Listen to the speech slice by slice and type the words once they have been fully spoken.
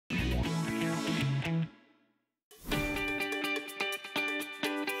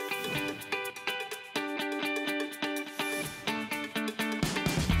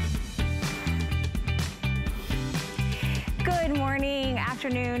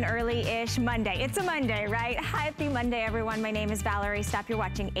afternoon, early-ish Monday. It's a Monday, right? Happy Monday, everyone. My name is Valerie. Stop, you're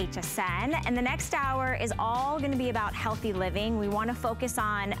watching HSN. And the next hour is all gonna be about healthy living. We wanna focus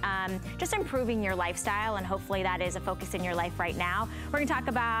on just improving your lifestyle, and hopefully that is a focus in your life right now. We're gonna talk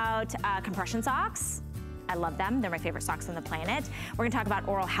about compression socks. I love them. They're my favorite socks on the planet. We're gonna talk about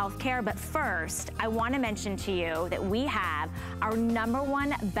oral health care, but first, I wanna mention to you that we have our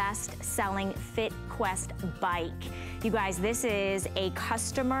 #1 best-selling FitQuest bike. You guys, this is a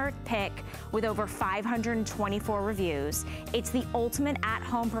customer pick with over 524 reviews. It's the ultimate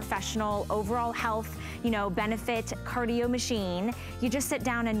at-home professional overall health, benefit cardio machine. You just sit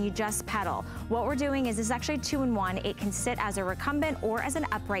down and you just pedal. What we're doing is it's actually 2-in-1. It can sit as a recumbent or as an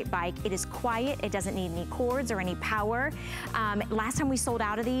upright bike. It is quiet. It doesn't need any cords or any power. Last time we sold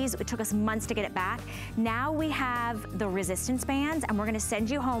out of these, it took us months to get it back. Now we have the resistance bands, and we're gonna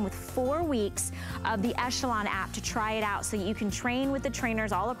send you home with 4 weeks of the Echelon app to try it out so you can train with the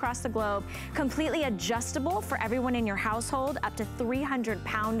trainers all across the globe. Completely adjustable for everyone in your household, up to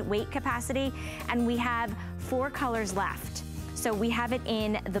 300-pound weight capacity, and we have 4 colors left. So we have it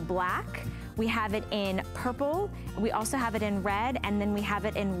in the black, we have it in purple, we also have it in red, and then we have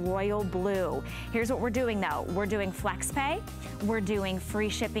it in royal blue. Here's what we're doing though. We're doing flex pay, we're doing free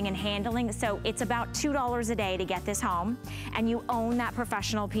shipping and handling, so it's about $2 a day to get this home, and you own that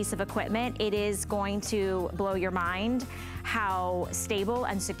professional piece of equipment. It is going to blow your mind how stable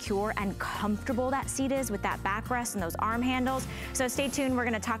and secure and comfortable that seat is with that backrest and those arm handles. So stay tuned, we're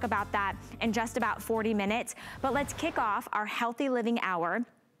gonna talk about that in just about 40 minutes. But let's kick off our Healthy Living Hour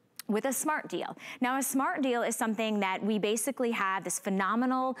with a smart deal. Now, a smart deal is something that we basically have this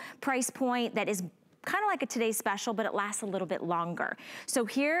phenomenal price point that is kind of like a today's special, but it lasts a little bit longer. So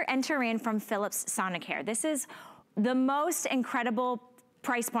here, enter in from Philips Sonicare. This is the most incredible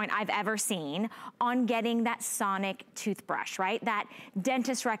price point I've ever seen on getting that sonic toothbrush, right? That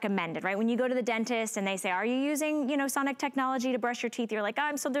dentist recommended, right? When you go to the dentist and they say, are you using, sonic technology to brush your teeth? You're like, oh,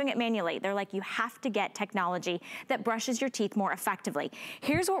 I'm still doing it manually. They're like, you have to get technology that brushes your teeth more effectively.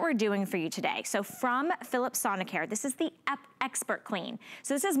 Here's what we're doing for you today. So from Philips Sonicare, this is the Expert Clean.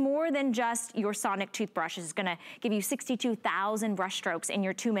 So this is more than just your sonic toothbrush. It's gonna give you 62,000 brush strokes in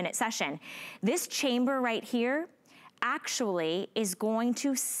your 2-minute session. This chamber right here actually is going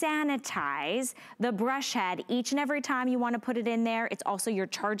to sanitize the brush head each and every time you want to put it in there. It's also your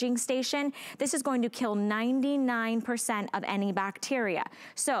charging station. This is going to kill 99% of any bacteria.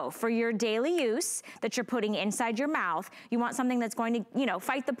 So for your daily use that you're putting inside your mouth, you want something that's going to,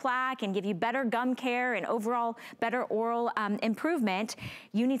 fight the plaque and give you better gum care and overall better oral improvement.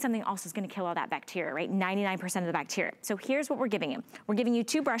 You need something else that's going to kill all that bacteria, right? 99% of the bacteria. So here's what we're giving you. We're giving you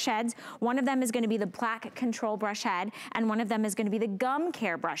 2 brush heads. One of them is going to be the plaque control brush head, and one of them is going to be the gum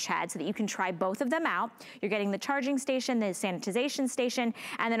care brush head, so that you can try both of them out. You're getting the charging station, the sanitization station,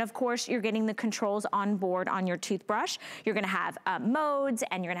 and then of course you're getting the controls on board on your toothbrush. You're going to have modes,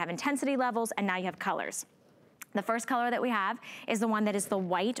 and you're going to have intensity levels, and now you have colors. The first color that we have is the one that is the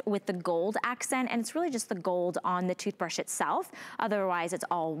white with the gold accent, and it's really just the gold on the toothbrush itself. Otherwise, it's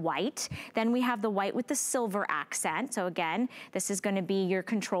all white. Then we have the white with the silver accent. So again, this is gonna be your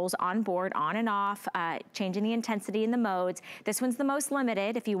controls on board, on and off, changing the intensity in the modes. This one's the most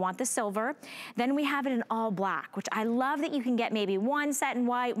limited if you want the silver. Then we have it in all black, which I love that you can get maybe one set in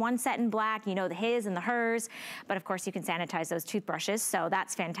white, one set in black, the his and the hers, but of course you can sanitize those toothbrushes, so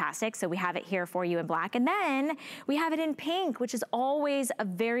that's fantastic. So we have it here for you in black. And then we have it in pink, which is always a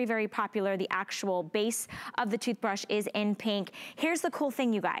very, very popular. The actual base of the toothbrush is in pink. Here's the cool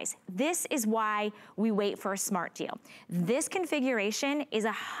thing, you guys. This is why we wait for a smart deal. This configuration is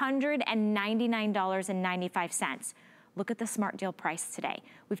 $199.95. Look at the smart deal price today.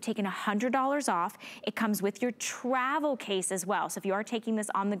 We've taken $100 off. It comes with your travel case as well. So if you are taking this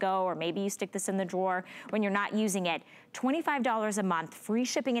on the go, or maybe you stick this in the drawer when you're not using it, $25 a month, free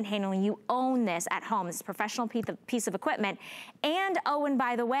shipping and handling. You own this at home. This professional piece of equipment. And oh, and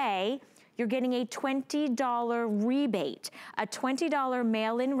by the way, you're getting a $20 rebate, a $20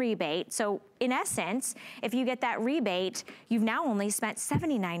 mail-in rebate. So in essence, if you get that rebate, you've now only spent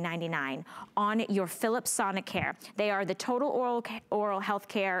 $79.99 on your Philips Sonicare. They are the total oral health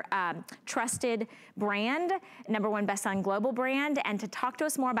care trusted brand, #1 best-selling global brand. And to talk to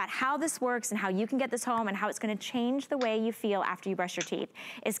us more about how this works and how you can get this home and how it's gonna change the way you feel after you brush your teeth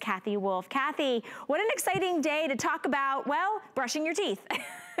is Kathy Wolf. Kathy, what an exciting day to talk about, well, brushing your teeth.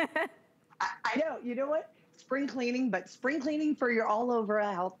 I know, you know what? Spring cleaning, but spring cleaning for your all over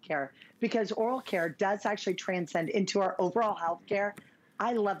health care, because oral care does actually transcend into our overall health care.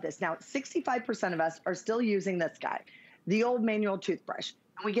 I love this. Now, 65% of us are still using this guy, the old manual toothbrush.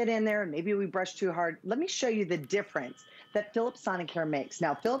 and we get in there and maybe we brush too hard. Let me show you the difference that Philips Sonicare makes.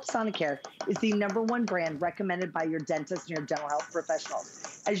 Now, Philips Sonicare is the #1 brand recommended by your dentist and your dental health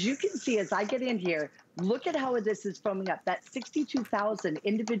professionals. As you can see, as I get in here, look at how this is foaming up. That's 62,000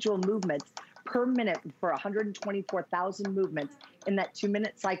 individual movements per minute for 124,000 movements in that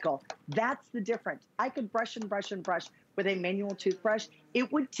 2-minute cycle. That's the difference. I could brush and brush and brush with a manual toothbrush.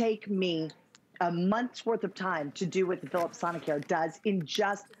 It would take me a month's worth of time to do what the Philips Sonicare does in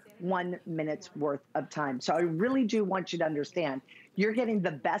just 1 minute's worth of time. So I really do want you to understand, you're getting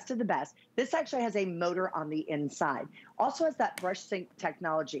the best of the best. This actually has a motor on the inside. Also has that brush sync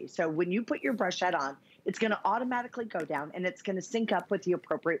technology. So when you put your brush head on, it's gonna automatically go down and it's gonna sync up with the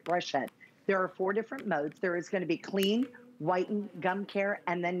appropriate brush head. There are 4 different modes. There is gonna be clean, whiten, gum care,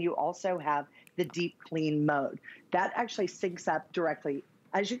 and then you also have the deep clean mode. That actually syncs up directly.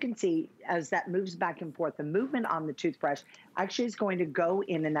 As you can see, as that moves back and forth, the movement on the toothbrush actually is going to go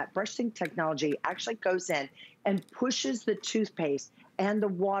in, and that brush sync technology actually goes in and pushes the toothpaste and the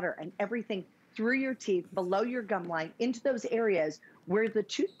water and everything through your teeth, below your gum line, into those areas where the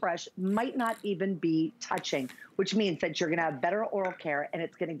toothbrush might not even be touching, which means that you're gonna have better oral care and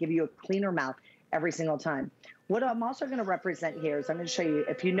it's gonna give you a cleaner mouth every single time. What I'm also gonna represent here is I'm gonna show you,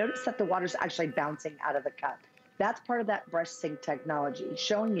 if you notice that the water's actually bouncing out of the cup, that's part of that brush sync technology,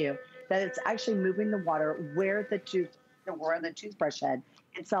 showing you that it's actually moving the water where the toothbrush head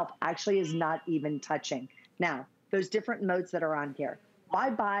itself actually is not even touching. Now, those different modes that are on here. Why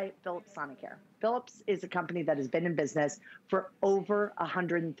buy Philips Sonicare? Philips is a company that has been in business for over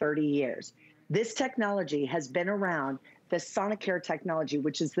 130 years. This technology has been around, the Sonicare technology,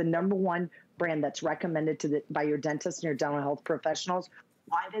 which is the #1 brand that's recommended by your dentist and your dental health professionals.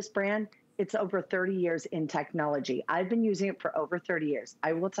 Why this brand? It's over 30 years in technology. I've been using it for over 30 years.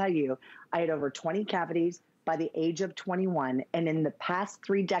 I will tell you, I had over 20 cavities by the age of 21. And in the past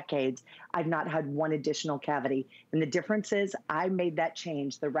 3 decades, I've not had 1 additional cavity. And the difference is I made that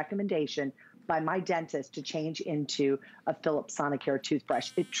change, the recommendation by my dentist to change into a Philips Sonicare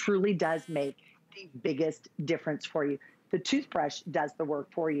toothbrush. It truly does make the biggest difference for you. The toothbrush does the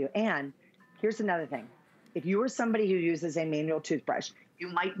work for you. And here's another thing. If you are somebody who uses a manual toothbrush, you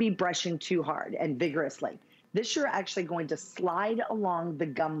might be brushing too hard and vigorously. This, you're actually going to slide along the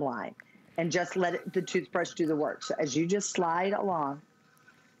gum line and just let the toothbrush do the work. So as you just slide along,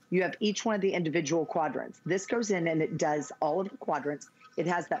 you have each one of the individual quadrants. This goes in and it does all of the quadrants. It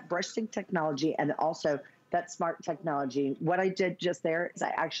has that brush sync technology and also that smart technology. What I did just there is I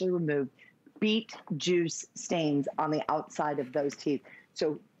actually removed beet juice stains on the outside of those teeth.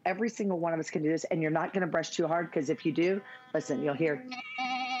 So every single one of us can do this, and you're not gonna brush too hard, because if you do, listen, you'll hear.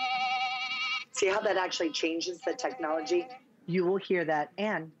 See how that actually changes the technology? You will hear that.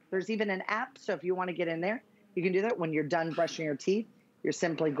 And there's even an app, so if you wanna get in there, you can do that. When you're done brushing your teeth, you're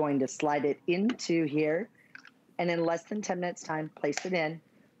simply going to slide it into here, and in less than 10 minutes time, place it in,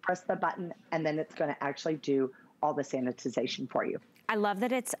 press the button, and then it's gonna actually do all the sanitization for you. I love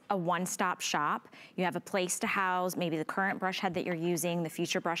that it's a one-stop shop. You have a place to house maybe the current brush head that you're using, the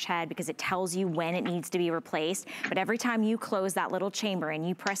future brush head, because it tells you when it needs to be replaced. But every time you close that little chamber and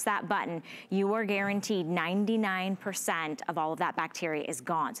you press that button, you are guaranteed 99% of all of that bacteria is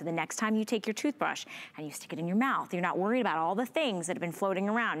gone. So the next time you take your toothbrush and you stick it in your mouth, you're not worried about all the things that have been floating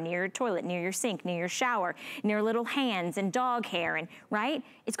around near your toilet, near your sink, near your shower, near little hands and dog hair, and right?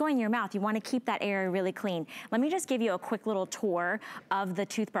 It's going in your mouth. You want to keep that area really clean. Let me just give you a quick little tour of the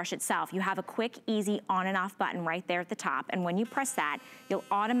toothbrush itself. You have a quick, easy on and off button right there at the top. And when you press that, you'll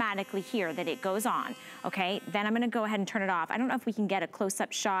automatically hear that it goes on, okay? Then I'm gonna go ahead and turn it off. I don't know if we can get a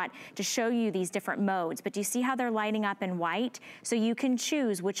close-up shot to show you these different modes, but do you see how they're lighting up in white? So you can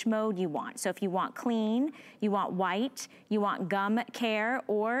choose which mode you want. So if you want clean, you want white, you want gum care,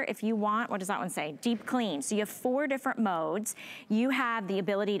 or if you want, what does that one say? Deep clean. So you have 4 different modes. You have the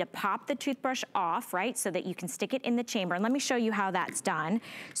ability to pop the toothbrush off, right? So that you can stick it in the chamber. And let me show you how that's done.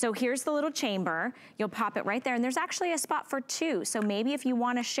 So here's the little chamber. You'll pop it right there, and there's actually a spot for 2. So maybe if you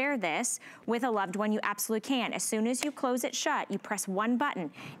want to share this with a loved one, you absolutely can. As soon as you close it shut, you press 1 button.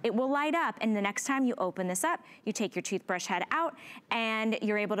 It will light up, and the next time you open this up, you take your toothbrush head out, and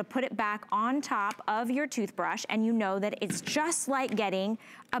you're able to put it back on top of your toothbrush, and you know that it's just like getting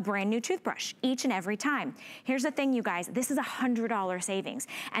a brand new toothbrush each and every time. Here's the thing, you guys, this is $100 savings.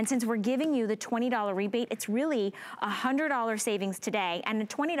 And since we're giving you the $20 rebate, it's really $100 savings savings today and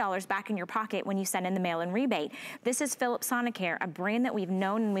 $20 back in your pocket when you send in the mail-in rebate. This is Philips Sonicare, a brand that we've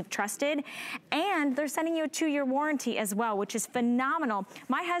known and we've trusted, and they're sending you a 2-year warranty as well, which is phenomenal.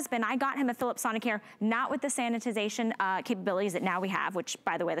 My husband, I got him a Philips Sonicare, not with the sanitization capabilities that now we have, which,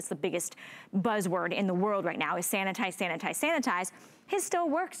 by the way, that's the biggest buzzword in the world right now is sanitize, sanitize, sanitize. His still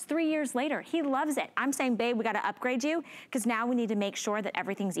works 3 years later. He loves it. I'm saying, babe, we gotta upgrade you because now we need to make sure that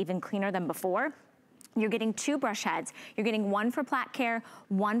everything's even cleaner than before. You're getting 2 brush heads. You're getting 1 for plaque care,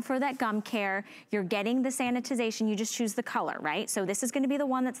 1 for that gum care. You're getting the sanitization. You just choose the color, right? So this is gonna be the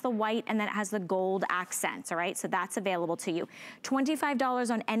one that's the white and then it has the gold accents, all right? So that's available to you.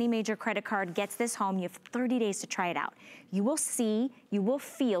 $25 on any major credit card gets this home. You have 30 days to try it out. You will see, you will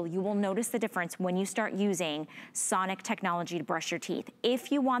feel, you will notice the difference when you start using Sonic technology to brush your teeth.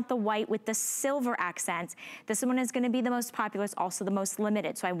 If you want the white with the silver accents, this one is gonna be the most popular. It's also the most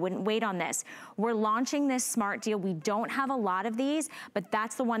limited, so I wouldn't wait on this. We're launching this smart deal. We don't have a lot of these, but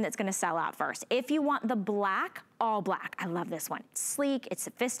that's the one that's gonna sell out first. If you want the black, all black. I love this one. It's sleek, it's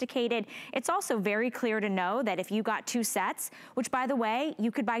sophisticated. It's also very clear to know that if you got 2 sets, which by the way,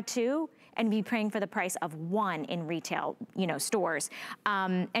 you could buy 2 and be paying for the price of 1 in retail, stores,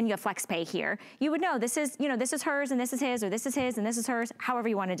 and you have flex pay here, you would know this is, this is hers and this is his, or this is his and this is hers, however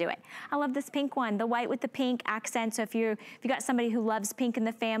you want to do it. I love this pink one, the white with the pink accent. So if you got somebody who loves pink in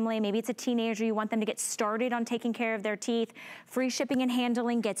the family, maybe it's a teenager, you want them to get started on taking care of their teeth, free shipping and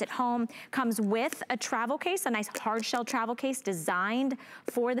handling, gets it home, comes with a travel case, a nice hard shell travel case designed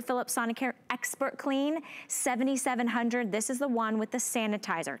for the Philips Sonicare Expert Clean, $7,700. This is the one with the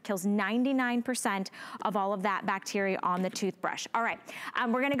sanitizer, kills 99% of all of that bacteria on the toothbrush. All right,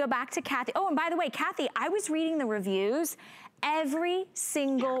 we're gonna go back to Kathy. Oh, and by the way, Kathy, I was reading the reviews. Every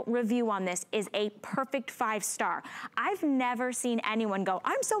single review on this is a perfect 5-star. I've never seen anyone go,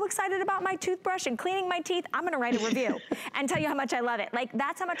 I'm so excited about my toothbrush and cleaning my teeth, I'm gonna write a review and tell you how much I love it. Like,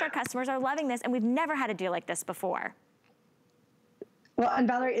 that's how much our customers are loving this, and we've never had a deal like this before. Well, and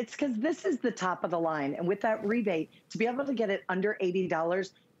Valerie, it's because this is the top of the line. And with that rebate, to be able to get it under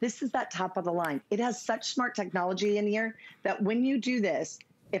 $80, this is that top of the line. It has such smart technology in here that when you do this,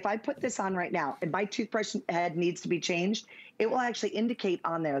 if I put this on right now and my toothbrush head needs to be changed, it will actually indicate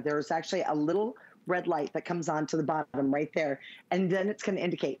on there. There's actually a little red light that comes on to the bottom right there. And then it's going to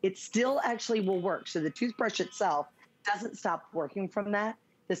indicate. It still actually will work. So the toothbrush itself doesn't stop working from that.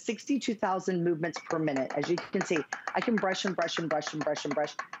 The 62,000 movements per minute. As you can see, I can brush and brush and brush and brush and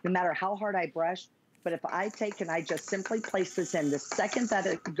brush, no matter how hard I brush. But if I take and I just simply place this in, the second that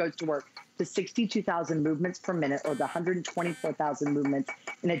it goes to work, the 62,000 movements per minute, or the 124,000 movements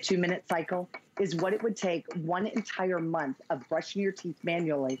in a 2-minute cycle, is what it would take 1 entire month of brushing your teeth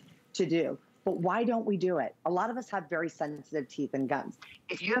manually to do. But why don't we do it? A lot of us have very sensitive teeth and gums.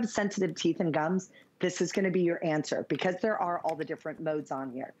 If you have sensitive teeth and gums, this is going to be your answer, because there are all the different modes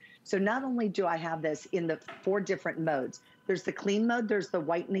on here. So not only do I have this in the 4 different modes, there's the clean mode, there's the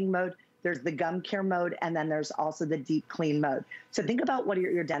whitening mode, there's the gum care mode, and then there's also the deep clean mode. So think about what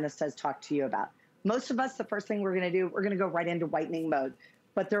your dentist has talked to you about. Most of us, the first thing we're going to do, we're going to go right into whitening mode.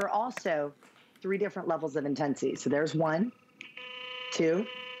 But there are also 3 different levels of intensity. So there's 1, 2,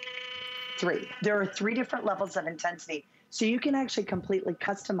 3. There are 3 different levels of intensity. So you can actually completely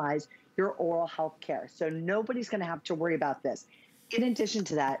customize your oral health care. So nobody's going to have to worry about this. In addition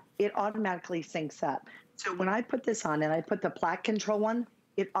to that, it automatically syncs up. So when I put this on and I put the plaque control one,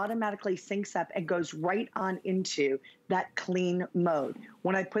 it automatically syncs up and goes right on into that clean mode.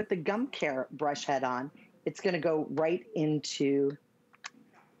 When I put the gum care brush head on, it's going to go right into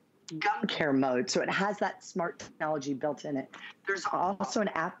gum care mode. So it has that smart technology built in it. There's also an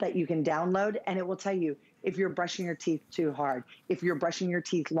app that you can download, and it will tell you if you're brushing your teeth too hard, if you're brushing your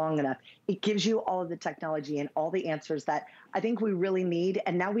teeth long enough. It gives you all of the technology and all the answers that I think we really need.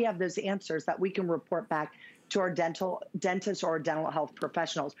 And now we have those answers that we can report back to our dentists or dental health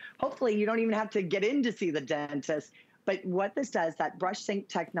professionals. Hopefully you don't even have to get in to see the dentist. But what this does, that brush sync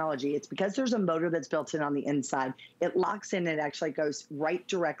technology, it's because there's a motor that's built in on the inside. It locks in and it actually goes right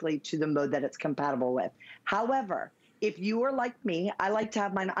directly to the mode that it's compatible with. However, if you are like me, I like to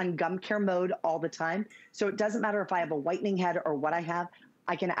have mine on gum care mode all the time. So it doesn't matter if I have a whitening head or what I have,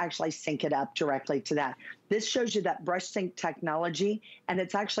 I can actually sync it up directly to that. This shows you that brush sync technology, and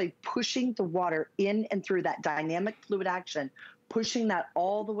it's actually pushing the water in and through that dynamic fluid action, pushing that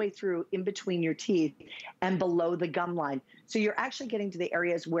all the way through in between your teeth and below the gum line. So you're actually getting to the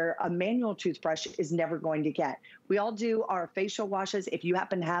areas where a manual toothbrush is never going to get. We all do our facial washes. If you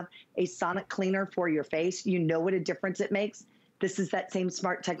happen to have a sonic cleaner for your face, you know what a difference it makes. This is that same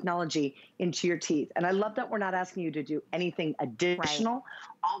smart technology into your teeth. And I love that we're not asking you to do anything additional. Right.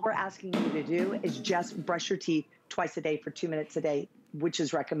 All we're asking you to do is just brush your teeth twice a day for 2 minutes a day, which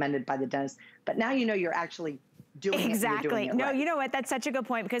is recommended by the dentist. But now you know you're actually doing exactly. it. No, right. You know what? That's such a good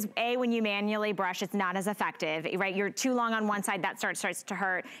point, because when you manually brush, it's not as effective, right? You're too long on one side, that starts to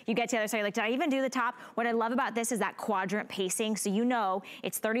hurt. You get to the other side, you're like, did I even do the top? What I love about this is that quadrant pacing. So you know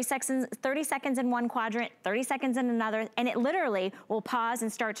it's 30 seconds in one quadrant, 30 seconds in another, and it literally will pause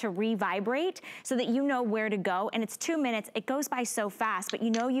and start to re-vibrate so that you know where to go. And it's 2 minutes. It goes by so fast, but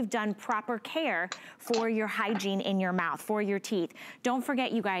you know you've done proper care for your hygiene in your mouth, for your teeth. Don't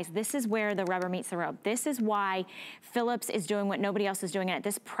forget, you guys, this is where the rubber meets the road. This is why Philips is doing what nobody else is doing, and at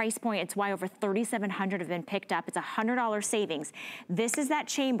this price point, it's why over 3,700 have been picked up. It's a $100 savings. This is that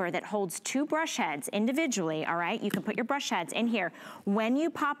chamber that holds 2 brush heads individually, all right? You can put your brush heads in here. When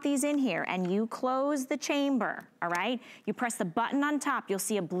you pop these in here and you close the chamber, all right? You press the button on top, you'll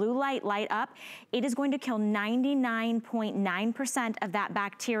see a blue light light up. It is going to kill 99.9% of that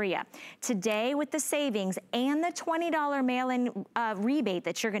bacteria. Today, with the savings and the $20 mail-in rebate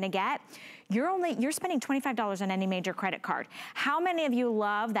that you're gonna get, you're spending $25 on any major credit card. How many of you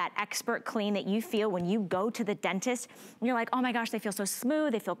love that expert clean that you feel when you go to the dentist? And you're like, oh my gosh, they feel so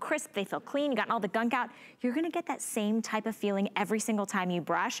smooth, they feel crisp, they feel clean, you got all the gunk out. You're gonna get that same type of feeling every single time you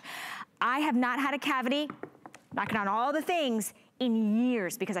brush. I have not had a cavity, knocking on all the things, in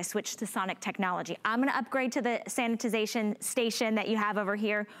years, because I switched to Sonic technology. I'm gonna upgrade to the sanitization station that you have over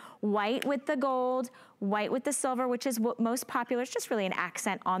here. White with the gold, white with the silver, which is what most popular. It's just really an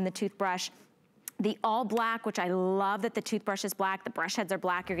accent on the toothbrush. The all black, which I love that the toothbrush is black, the brush heads are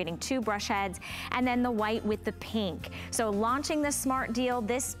black, you're getting 2 brush heads, and then the white with the pink. So launching the smart deal,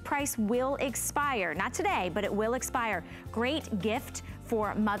 this price will expire, not today, but it will expire. Great gift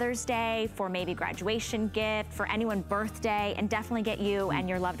for Mother's Day, for maybe graduation gift, for anyone's birthday, and definitely get you and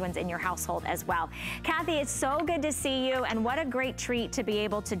your loved ones in your household as well. Kathy, it's so good to see you, and what a great treat to be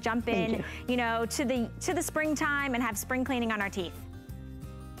able to jump in, you know, to the springtime and have spring cleaning on our teeth.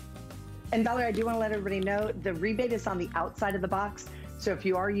 And Valerie, I do want to let everybody know the rebate is on the outside of the box. So if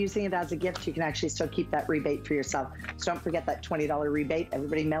you are using it as a gift, you can actually still keep that rebate for yourself. So don't forget that $20 rebate.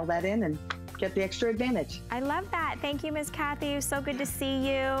 Everybody mail that in and get the extra advantage. I love that. Thank you, Ms. Kathy. It was so good to see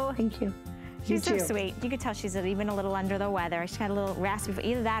you. Thank you. She's so sweet. You could tell she's even a little under the weather. She had a little raspy,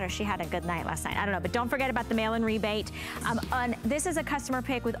 either that or she had a good night last night. I don't know, but don't forget about the mail-in rebate. This is a customer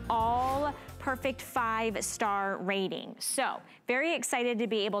pick with all perfect 5-star rating. So very excited to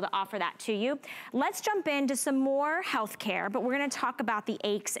be able to offer that to you. Let's jump into some more healthcare, but we're gonna talk about the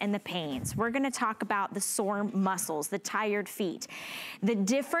aches and the pains. We're gonna talk about the sore muscles, the tired feet. The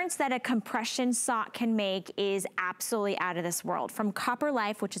difference that a compression sock can make is absolutely out of this world. From Copper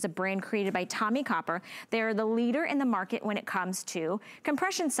Life, which is a brand created by Tommy Copper, they're the leader in the market when it comes to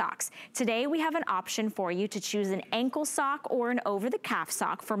compression socks. Today we have an option for you to choose an ankle sock or an over-the-calf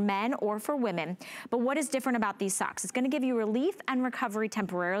sock for men or for women. But what is different about these socks? It's gonna give you relief and recovery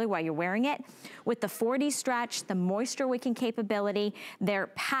temporarily while you're wearing it with the 4D stretch, the moisture wicking capability, their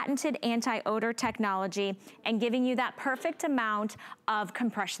patented anti-odor technology, and giving you that perfect amount of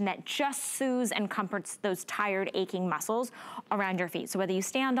compression that just soothes and comforts those tired, aching muscles around your feet. So whether you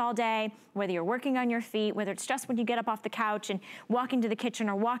stand all day, whether you're working on your feet, whether it's just when you get up off the couch and walking to the kitchen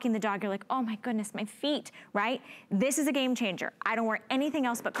or walking the dog, you're like, oh my goodness, my feet, right? This is a game changer. I don't wear anything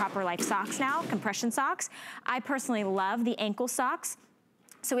else but Copper Life socks now, compression socks. I personally love the ankle socks.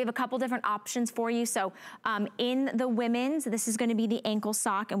 So we have a couple different options for you. So in the women's, this is gonna be the ankle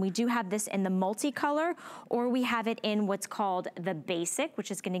sock, and we do have this in the multicolor, or we have it in what's called the basic,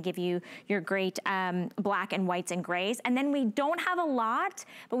 which is gonna give you your great black and whites and grays. And then we don't have a lot,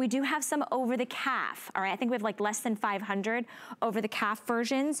 but we do have some over the calf, all right? I think we have like less than 500 over the calf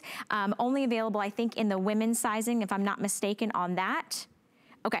versions, only available, I think, in the women's sizing, if I'm not mistaken on that.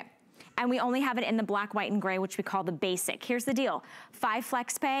 Okay. And we only have it in the black, white, and gray, which we call the basic. Here's the deal. 5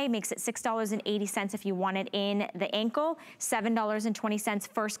 flex pay makes it $6.80 if you want it in the ankle, $7.20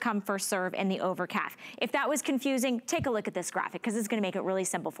 first come, first serve in the over calf. If that was confusing, take a look at this graphic because it's gonna make it really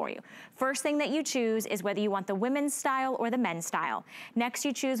simple for you. First thing that you choose is whether you want the women's style or the men's style. Next,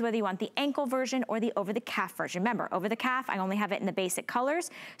 you choose whether you want the ankle version or the over the calf version. Remember, over the calf, I only have it in the basic colors.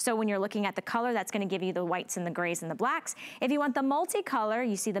 So when you're looking at the color, that's gonna give you the whites and the grays and the blacks. If you want the multicolor,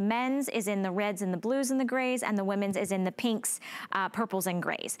 you see the men's is in the reds and the blues and the grays, and the women's is in the pinks, purples and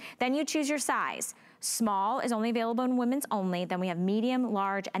grays. Then you choose your size. Small is only available in women's only. Then we have medium,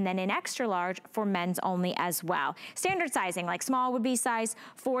 large, and then in extra large for men's only as well. Standard sizing, like small would be size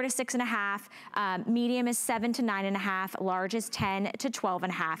 4 to 6.5, medium is 7 to 9.5, large is 10 to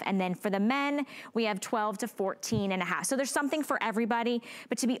 12.5, and then for the men, we have 12 to 14.5. So there's something for everybody,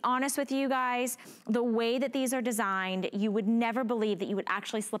 but to be honest with you guys, the way that these are designed, you would never believe that you would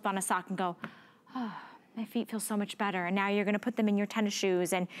actually slip on a sock and go, oh, My feet feel so much better. And now you're gonna put them in your tennis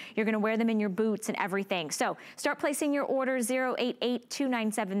shoes and you're gonna wear them in your boots and everything. So start placing your order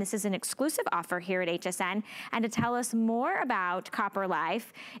 088297. This is an exclusive offer here at HSN. And to tell us more about Copper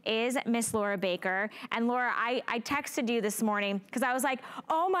Life is Miss Laura Baker. And Laura, I texted you this morning because I was like,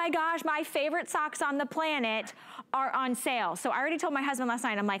 oh my gosh, my favorite socks on the planet are on sale. So I already told my husband last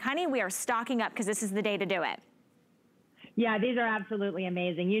night, I'm like, honey, we are stocking up because this is the day to do it. Yeah, these are absolutely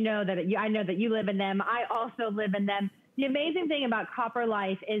amazing. You know that I know that you live in them. I also live in them. The amazing thing about Copper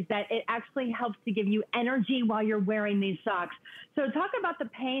Life is that it actually helps to give you energy while you're wearing these socks. So talk about the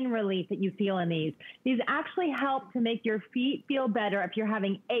pain relief that you feel in these. These actually help to make your feet feel better if you're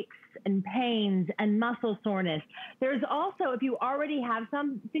having aches and pains and muscle soreness. There's also, if you already have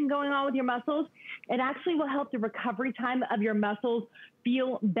something going on with your muscles, it actually will help the recovery time of your muscles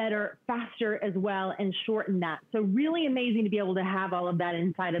feel better, faster as well, and shorten that. So really amazing to be able to have all of that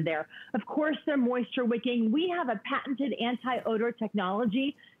inside of there. Of course, they're moisture wicking. We have a patented anti-odor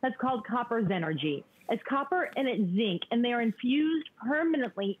technology that's called Copper Zenergy. It's copper and it's zinc, and they are infused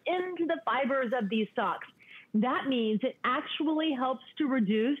permanently into the fibers of these socks. That means it actually helps to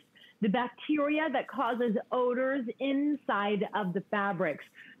reduce the bacteria that causes odors inside of the fabrics.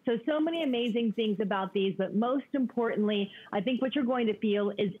 So many amazing things about these, but most importantly, I think what you're going to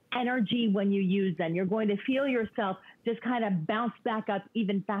feel is energy when you use them. You're going to feel yourself just kind of bounce back up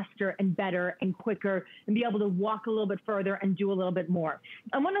even faster and better and quicker and be able to walk a little bit further and do a little bit more.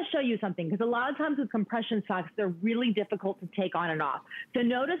 I want to show you something because a lot of times with compression socks, they're really difficult to take on and off. So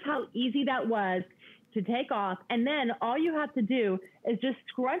notice how easy that was to take off, and then all you have to do is just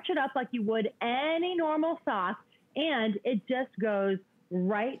scrunch it up like you would any normal sock, and it just goes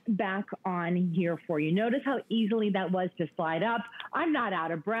right back on here for you. Notice how easily that was to slide up. I'm not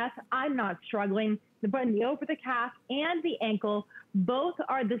out of breath. I'm not struggling. The button, the over the calf and the ankle, both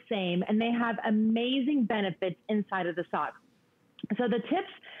are the same, and they have amazing benefits inside of the sock. So the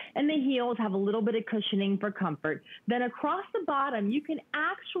tips and the heels have a little bit of cushioning for comfort. Then across the bottom, you can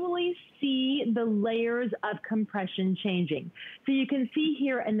actually see the layers of compression changing. So you can see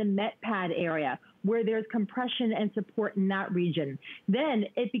here in the Met pad area where there's compression and support in that region. Then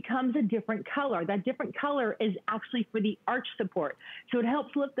it becomes a different color. That different color is actually for the arch support. So it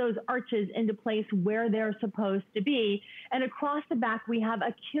helps lift those arches into place where they're supposed to be. And across the back, we have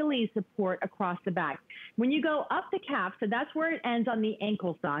Achilles support across the back. When you go up the calf, so that's where it ends on the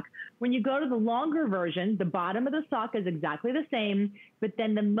ankle sock. When you go to the longer version, the bottom of the sock is exactly the same, but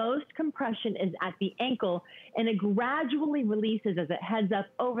then the most compression is at the ankle, and it gradually releases as it heads up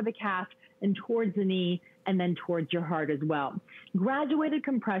over the calf and towards the knee and then towards your heart as well. Graduated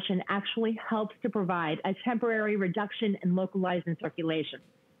compression actually helps to provide a temporary reduction in localized in circulation.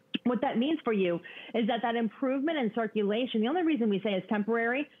 What that means for you is that that improvement in circulation, the only reason we say it's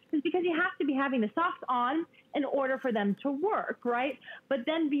temporary is because you have to be having the socks on in order for them to work, right? But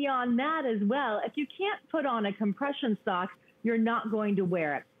then beyond that as well, if you can't put on a compression sock, you're not going to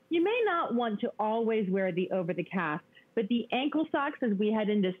wear it. You may not want to always wear the over the calf, but the ankle socks as we head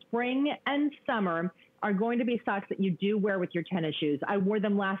into spring and summer are going to be socks that you do wear with your tennis shoes. I wore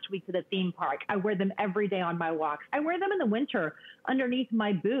them last week to the theme park. I wear them every day on my walks. I wear them in the winter underneath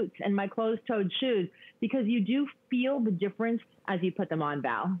my boots and my closed-toed shoes because you do feel the difference as you put them on,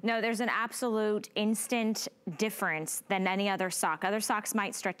 Val. No, there's an absolute instant difference than any other sock. Other socks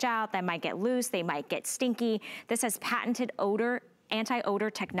might stretch out, they might get loose, they might get stinky. This has patented odor anti-odor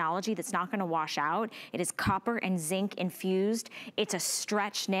technology that's not gonna wash out. It is copper and zinc infused. It's a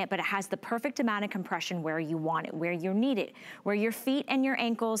stretch knit, but it has the perfect amount of compression where you want it, where you need it, where your feet and your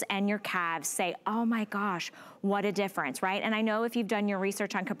ankles and your calves say, oh my gosh, what a difference, right? And I know if you've done your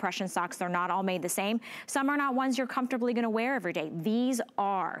research on compression socks, they're not all made the same. Some are not ones you're comfortably gonna wear every day. These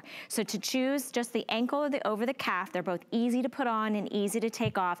are. So to choose just the ankle or the over the calf, they're both easy to put on and easy to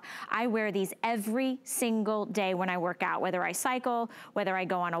take off. I wear these every single day when I work out, whether I cycle, whether I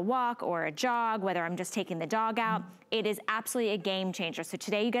go on a walk or a jog, whether I'm just taking the dog out. It is absolutely a game changer. So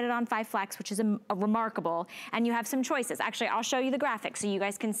today you get it on 5 Flex, which is a remarkable, and you have some choices. Actually, I'll show you the graphic so you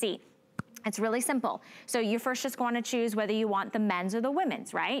guys can see. It's really simple. So you first just want to choose whether you want the men's or the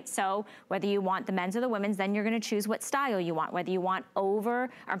women's, right? So whether you want the men's or the women's, then you're going to choose what style you want, whether you want over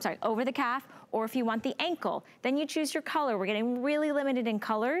the calf, or if you want the ankle, then you choose your color. We're getting really limited in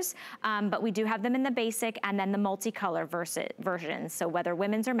colors, but we do have them in the basic and then the multicolor versions. So whether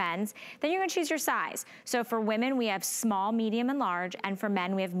women's or men's, then you're gonna choose your size. So for women, we have small, medium, and large, and for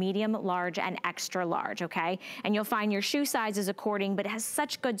men, we have medium, large, and extra large, okay? And you'll find your shoe size is according, but it has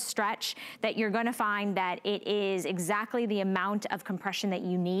such good stretch that you're gonna find that it is exactly the amount of compression that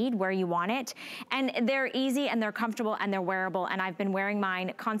you need where you want it. And they're easy and they're comfortable and they're wearable, and I've been wearing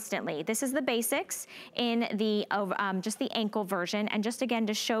mine constantly. This is the basics in the just the ankle version, and just again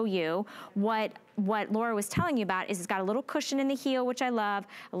to show you what Laura was telling you about is it's got a little cushion in the heel, which I love,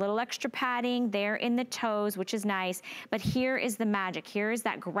 a little extra padding there in the toes, which is nice. But here is the magic. Here is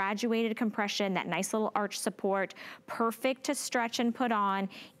that graduated compression, that nice little arch support, perfect to stretch and put on,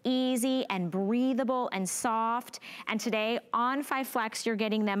 easy and breathable and soft. And today on 5 Flex, you're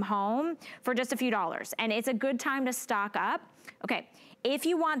getting them home for just a few dollars. And it's a good time to stock up. Okay, if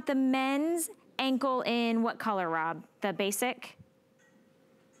you want the men's ankle in what color, Rob? The basic?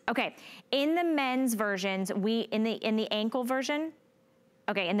 Okay, in the men's versions, in the ankle version,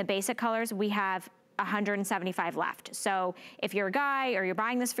 okay, in the basic colors, we have 175 left. So if you're a guy or you're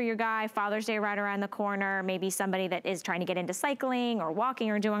buying this for your guy, Father's Day right around the corner, maybe somebody that is trying to get into cycling or walking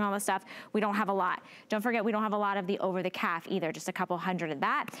or doing all this stuff, we don't have a lot. Don't forget, we don't have a lot of the over the calf either, just a couple hundred of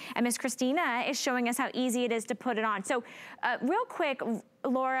that. And Miss Christina is showing us how easy it is to put it on. So real quick,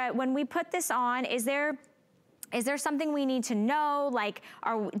 Laura, when we put this on, is there something we need to know? Like,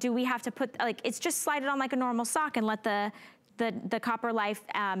 do we have to put, like, it's just slide it on like a normal sock and let the Copper Life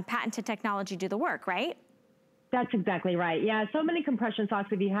patented technology do the work, right? That's exactly right. Yeah, so many compression socks,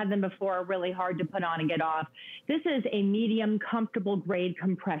 if you had them before, are really hard to put on and get off. This is a medium, comfortable grade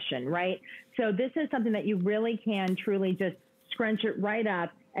compression, right? So this is something that you really can truly just scrunch it right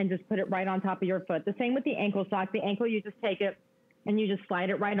up and just put it right on top of your foot. The same with the ankle sock. The ankle, you just take it and you just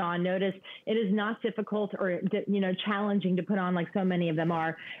slide it right on. Notice it is not difficult or, challenging to put on like so many of them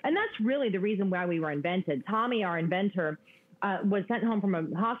are. And that's really the reason why we were invented. Tommy, our inventor, was sent home from a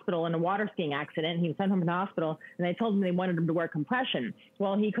hospital in a water skiing accident. He was sent home from the hospital, and they told him they wanted him to wear compression.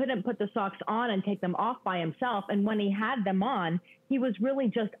 Well, he couldn't put the socks on and take them off by himself, and when he had them on, he was really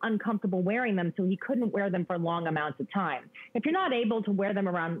just uncomfortable wearing them, so he couldn't wear them for long amounts of time. If you're not able to wear them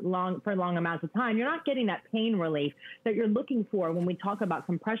for long amounts of time, you're not getting that pain relief that you're looking for when we talk about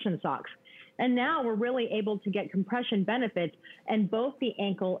compression socks. And now we're really able to get compression benefits in both the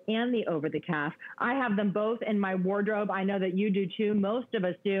ankle and the over the calf. I have them both in my wardrobe. I know that you do too. Most of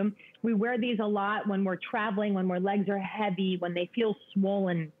us do. We wear these a lot when we're traveling, when our legs are heavy, when they feel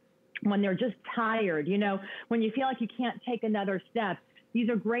swollen, when they're just tired, when you feel like you can't take another step. These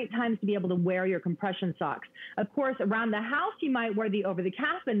are great times to be able to wear your compression socks. Of course, around the house, you might wear the over the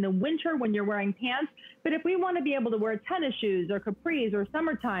calf in the winter when you're wearing pants. But if we want to be able to wear tennis shoes or capris or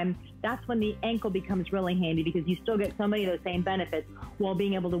summertime, that's when the ankle becomes really handy, because you still get so many of those same benefits while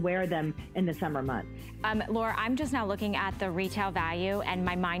being able to wear them in the summer months. Laura, I'm just now looking at the retail value and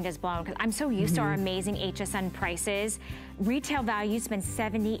my mind is blown because I'm so used to our amazing HSN prices. Retail value spend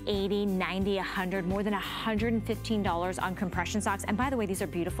 $70, $80, $90, $100, more than $115 on compression socks. And by the way, these are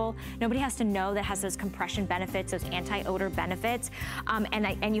beautiful. Nobody has to know that has those compression benefits, those anti-odor benefits.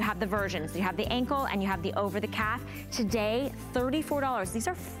 And you have the versions. You have the ankle and you have the over the calf. Today, $34. These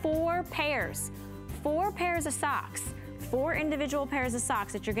are 4 pairs of socks. 4 individual pairs of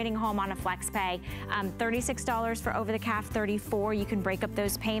socks that you're getting home on a flex pay. $36 for over the calf, $34. You can break up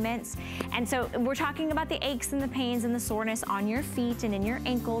those payments. And so we're talking about the aches and the pains and the soreness on your feet and in your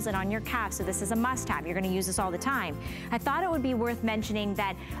ankles and on your calves. So this is a must-have. You're gonna use this all the time. I thought it would be worth mentioning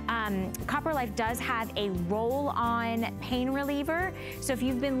that Copper Life does have a roll-on pain reliever. So if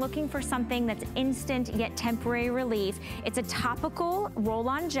you've been looking for something that's instant yet temporary relief, it's a topical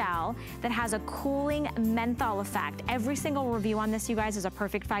roll-on gel that has a cooling menthol effect. Every single review on this, you guys, is a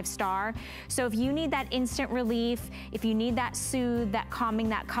perfect 5-star. So if you need that instant relief, if you need that soothe, that calming,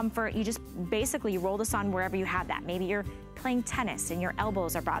 that comfort, you just basically roll this on wherever you have that. Maybe you're playing tennis and your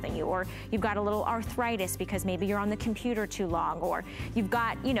elbows are bothering you, or you've got a little arthritis because maybe you're on the computer too long, or you've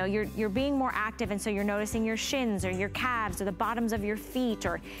got, you're being more active and so you're noticing your shins or your calves or the bottoms of your feet,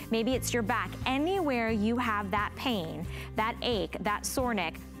 or maybe it's your back. Anywhere you have that pain, that ache, that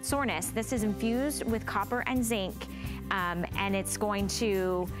soreness, this is infused with copper and zinc. And it's going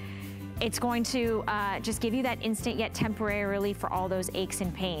to just give you that instant yet temporary relief for all those aches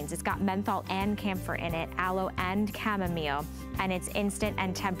and pains. It's got menthol and camphor in it, aloe and chamomile, and it's instant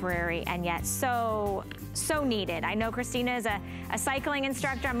and temporary and yet so needed. I know Christina is a cycling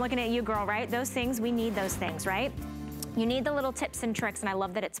instructor. I'm looking at you, girl, right? Those things, we need those things, right? You need the little tips and tricks, and I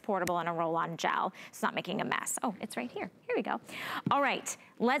love that it's portable and a roll-on gel. It's not making a mess. Oh, it's right here. Here we go. All right,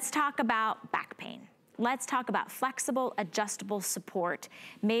 let's talk about back pain. let's talk about flexible, adjustable support.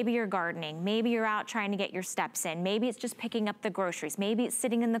 Maybe you're gardening, maybe you're out trying to get your steps in, maybe it's just picking up the groceries, maybe it's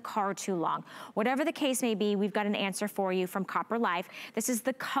sitting in the car too long. Whatever the case may be, we've got an answer for you from Copper Life. This is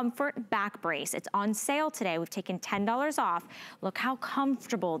the Comfort Back Brace. It's on sale today. We've taken $10 off. Look how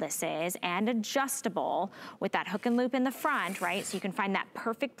comfortable this is and adjustable with that hook and loop in the front, right? So you can find that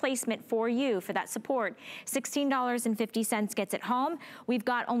perfect placement for you for that support. $16.50 gets it home. We've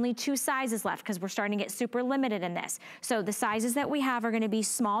got only 2 sizes left because we're starting to get super limited in this. So the sizes that we have are going to be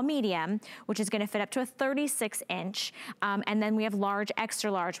small, medium, which is going to fit up to a 36 inch. And then we have large,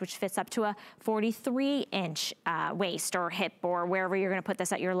 extra large, which fits up to a 43 inch waist or hip or wherever you're going to put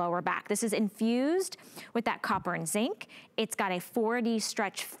this at your lower back. This is infused with that copper and zinc. It's got a 4D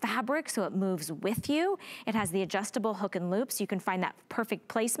stretch fabric, so it moves with you. It has the adjustable hook and loop, so you can find that perfect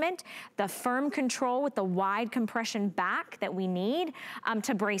placement, the firm control with the wide compression back that we need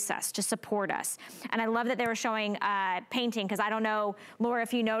to brace us, to support us. And I love that they were showing painting, because I don't know, Laura,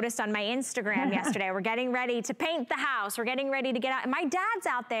 if you noticed on my Instagram yesterday, we're getting ready to paint the house. We're getting ready to get out. And my dad's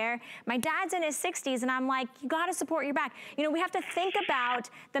out there. My dad's in his 60s, and I'm like, you gotta support your back. You know, we have to think about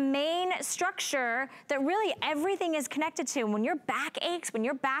the main structure that really everything is connected to. When your back aches, when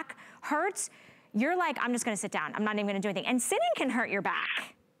your back hurts, you're like, I'm just gonna sit down. I'm not even gonna do anything. And sitting can hurt your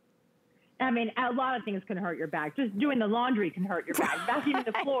back. I mean, a lot of things can hurt your back. Just doing the laundry can hurt your back. Vacuuming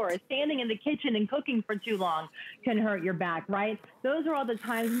the floor, standing in the kitchen and cooking for too long can hurt your back, right? Those are all the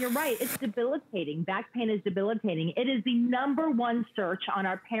times, and you're right, it's debilitating. Back pain is debilitating. It is the #1 search on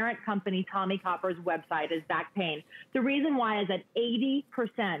our parent company, Tommy Copper's website, is back pain. The reason why is that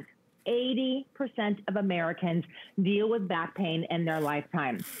 80% of Americans deal with back pain in their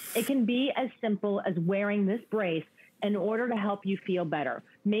lifetime. It can be as simple as wearing this brace in order to help you feel better.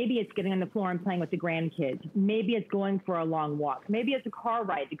 Maybe it's getting on the floor and playing with the grandkids. Maybe it's going for a long walk. Maybe it's a car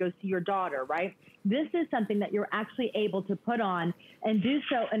ride to go see your daughter, right? This is something that you're actually able to put on and do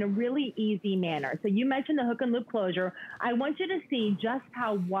so in a really easy manner. So you mentioned the hook and loop closure. I want you to see just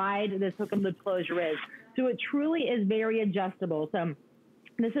how wide this hook and loop closure is. So it truly is very adjustable. So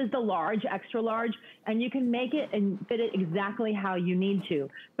this is the large, extra large, and you can make it and fit it exactly how you need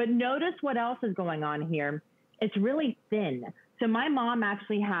to. But notice what else is going on here. It's really thin. So my mom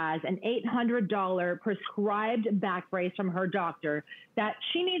actually has an $800 prescribed back brace from her doctor that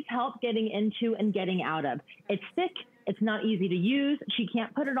she needs help getting into and getting out of. It's thick. It's not easy to use. She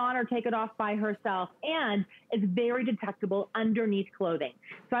can't put it on or take it off by herself, and it's very detectable underneath clothing.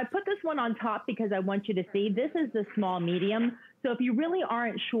 So I put this one on top because I want you to see this is the small medium. So if you really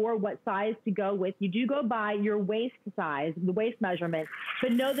aren't sure what size to go with, you do go by your waist size, the waist measurement,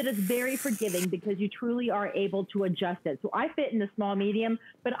 but know that it's very forgiving because you truly are able to adjust it. So I fit in the small medium,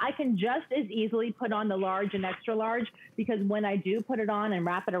 but I can just as easily put on the large and extra large, because when I do put it on and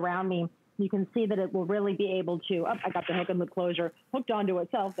wrap it around me, you can see that it will really be able to, I got the hook and loop closure hooked onto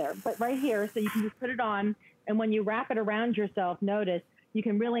itself there, but right here, so you can just put it on, and when you wrap it around yourself, notice you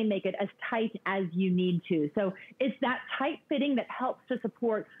can really make it as tight as you need to. So it's that tight fitting that helps to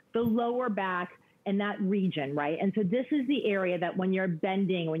support the lower back and that region, right? And so this is the area that when you're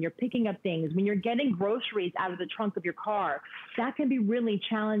bending, when you're picking up things, when you're getting groceries out of the trunk of your car, that can be really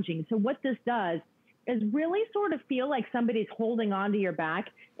challenging. So what this does is really sort of feel like somebody's holding onto your back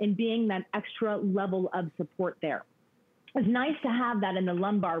and being that extra level of support there. It's nice to have that in the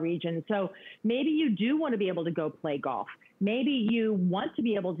lumbar region. So maybe you do want to be able to go play golf. Maybe you want to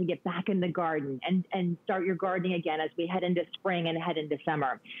be able to get back in the garden and start your gardening again as we head into spring and head into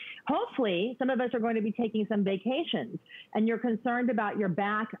summer. Hopefully, some of us are going to be taking some vacations, and you're concerned about your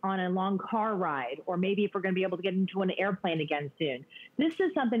back on a long car ride, or maybe if we're going to be able to get into an airplane again soon. This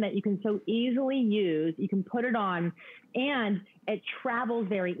is something that you can so easily use. You can put it on, and it travels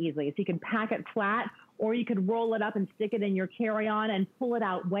very easily. So you can pack it flat, or you could roll it up and stick it in your carry-on and pull it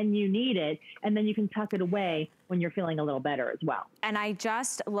out when you need it, and then you can tuck it away when you're feeling a little better as well. And I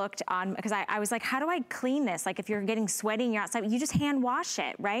just looked on, because I was like, how do I clean this? Like if you're getting sweaty and you're outside, you just hand wash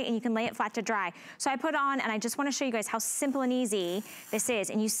it, right? And you can lay it flat to dry. So I put on, and I just wanna show you guys how simple and easy this is.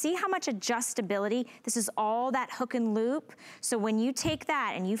 And you see how much adjustability, this is all that hook and loop. So when you take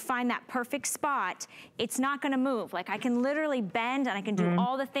that and you find that perfect spot, it's not gonna move. Like I can literally bend and I can do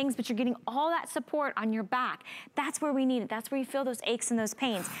all the things, but you're getting all that support on your back. That's where we need it. That's where you feel those aches and those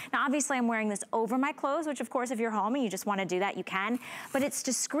pains. Now, obviously I'm wearing this over my clothes, which of course, if you're home and you just wanna do that, you can, but it's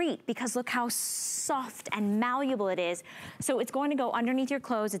discreet because look how soft and malleable it is. So it's going to go underneath your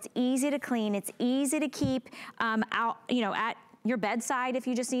clothes. It's easy to clean. It's easy to keep out, you know, at your bedside if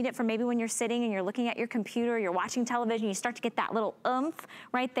you just need it for maybe when you're sitting and you're looking at your computer, you're watching television, you start to get that little oomph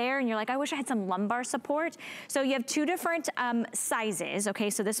right there and you're like, I wish I had some lumbar support. So you have two different sizes, okay?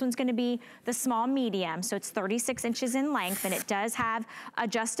 So this one's gonna be the small medium, so it's 36 inches in length and it does have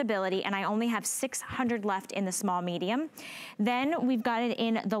adjustability, and I only have 600 left in the small medium. Then we've got it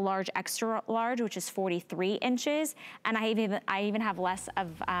in the large extra large, which is 43 inches, and I even have less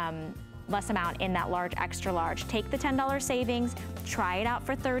amount in that large extra large. Take the $10 savings, try it out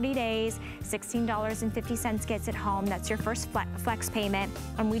for 30 days, $16.50 gets it home. That's your first flex payment,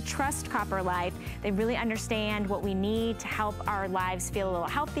 and we trust Copper Life. They really understand what we need to help our lives feel a little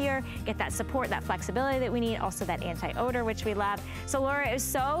healthier, get that support, that flexibility that we need, also that anti-odor, which we love. So Laura, it was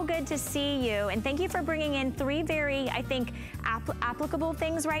so good to see you, and thank you for bringing in three very, I think, applicable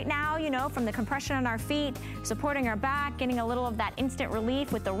things right now, you know, from the compression on our feet, supporting our back, getting a little of that instant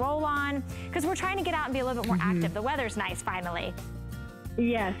relief with the roll-on, because we're trying to get out and be a little bit more active. The weather's nice finally.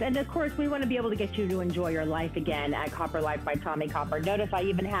 Yes, and of course we want to be able to get you to enjoy your life again at Copper Life by Tommy Copper. Notice I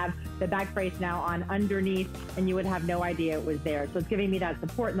even have the back brace now on underneath, and you would have no idea it was there. So it's giving me that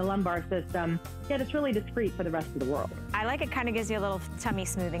support in the lumbar system, yet it's really discreet for the rest of the world. I like it, kind of gives you a little tummy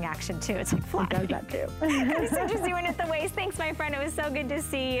smoothing action too. It's like flat. It does that too. So just doing it at the waist. Thanks, my friend. It was so good to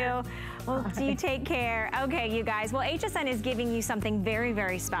see you. Well, you take care. Okay, you guys. Well, HSN is giving you something very,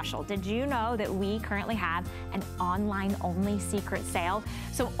 very special. Did you know that we currently have an online-only secret sale?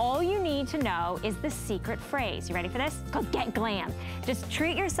 So all you need to know is the secret phrase. You ready for this? It's called Get Glam. Just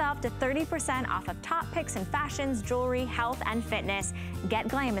treat yourself to 30% off of top picks and fashions, jewelry, health, and fitness. Get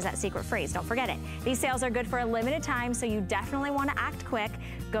Glam is that secret phrase. Don't forget it. These sales are good for a limited time, so you definitely want to act quick.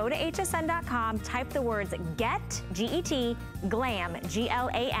 Go to hsn.com, type the words GET, G-E-T, GLAM,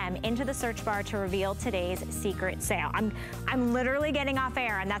 G-L-A-M, into the search bar to reveal today's secret sale. I'm literally getting off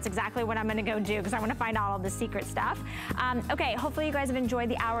air, and that's exactly what I'm going to go do because I want to find out all the secret stuff. Okay, hopefully you guys have enjoyed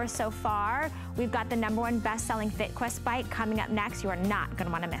the hour so far. We've got the #1 best-selling FitQuest bike coming up next. You are not going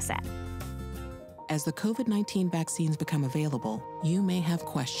to want to miss it. As the COVID-19 vaccines become available, you may have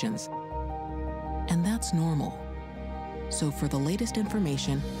questions, and that's normal. So for the latest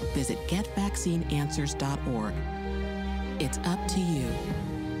information, visit getvaccineanswers.org. It's up to you.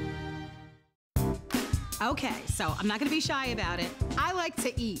 Okay, so I'm not gonna be shy about it. I like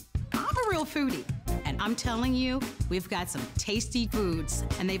to eat. I'm a real foodie. And I'm telling you, we've got some tasty foods,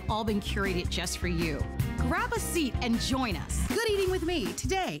 and they've all been curated just for you. Grab a seat and join us. Good eating with me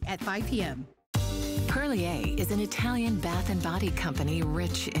today at 5 p.m. Perlier is an Italian bath and body company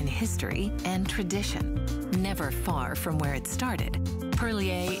rich in history and tradition, never far from where it started.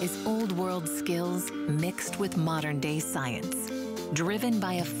 Perlier is old world skills mixed with modern day science, driven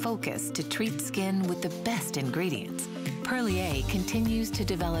by a focus to treat skin with the best ingredients. Perlier continues to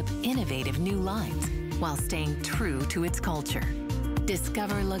develop innovative new lines while staying true to its culture.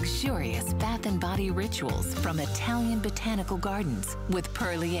 Discover luxurious bath and body rituals from Italian botanical gardens with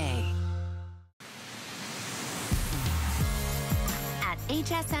Perlier.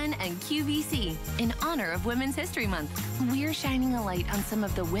 HSN and QVC, in honor of Women's History Month, we're shining a light on some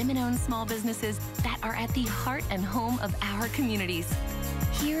of the women-owned small businesses that are at the heart and home of our communities.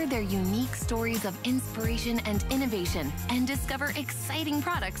 Hear their unique stories of inspiration and innovation, and discover exciting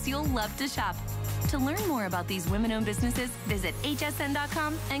products you'll love to shop. To learn more about these women-owned businesses, visit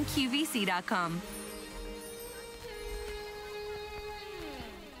hsn.com and qvc.com.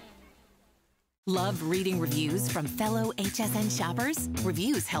 Love reading reviews from fellow HSN shoppers?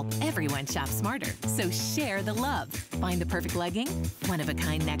 Reviews help everyone shop smarter, so share the love. Find the perfect legging?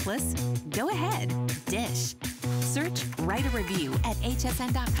 One-of-a-kind necklace? Go ahead, dish. Search Write a Review at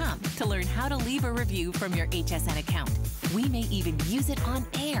hsn.com to learn how to leave a review from your HSN account. We may even use it on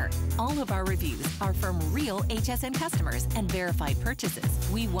air. All of our reviews are from real HSN customers and verified purchases.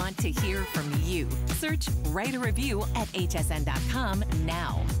 We want to hear from you. Search Write a Review at hsn.com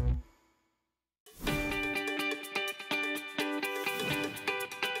now.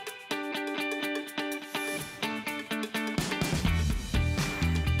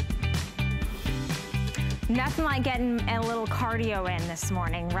 Nothing like getting a little cardio in this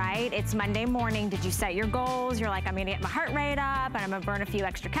morning, right? It's Monday morning. Did you set your goals? You're like, I'm gonna get my heart rate up and I'm gonna burn a few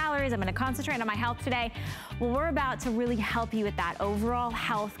extra calories. I'm gonna concentrate on my health today. Well, we're about to really help you with that overall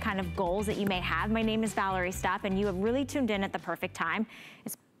health kind of goals that you may have. My name is Valerie Stupp, and you have really tuned in at the perfect time.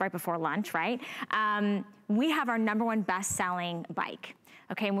 It's right before lunch, right? We have our #1 best-selling bike.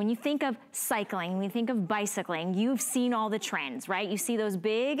 Okay, and when you think of cycling, when you think of bicycling, you've seen all the trends, right? You see those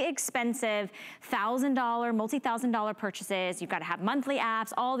big, expensive, $1,000, multi-$1,000 purchases. You've got to have monthly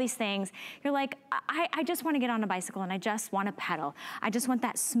apps, all these things. You're like, I just want to get on a bicycle and I just want to pedal. I just want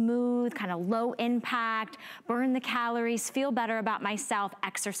that smooth, kind of low impact, burn the calories, feel better about myself,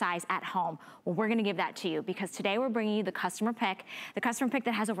 exercise at home. Well, we're going to give that to you because today we're bringing you the customer pick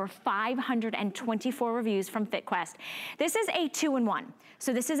that has over 524 reviews from FitQuest. This is a 2-in-1.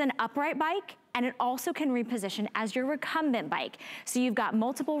 So this is an upright bike, and it also can reposition as your recumbent bike. So you've got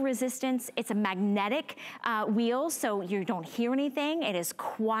multiple resistance. It's a magnetic wheel, so you don't hear anything. It is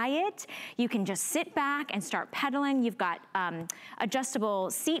quiet. You can just sit back and start pedaling. You've got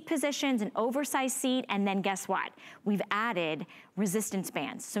adjustable seat positions, an oversized seat, and then guess what? We've added resistance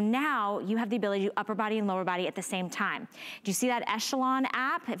bands. So now you have the ability to do upper body and lower body at the same time. Do you see that Echelon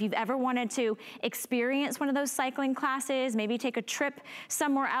app? If you've ever wanted to experience one of those cycling classes, maybe take a trip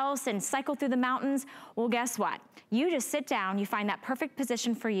somewhere else and cycle through the mountains, well, guess what? You just sit down, you find that perfect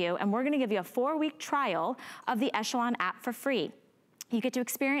position for you, and we're gonna give you a 4-week trial of the Echelon app for free. You get to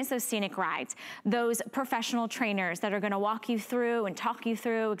experience those scenic rides, those professional trainers that are gonna walk you through and talk you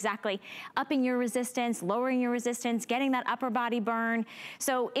through exactly upping your resistance, lowering your resistance, getting that upper body burn.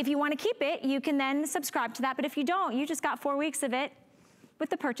 So if you wanna keep it, you can then subscribe to that, but if you don't, you just got 4 weeks of it with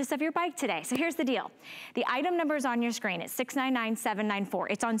the purchase of your bike today. So here's the deal. The item number is on your screen. It's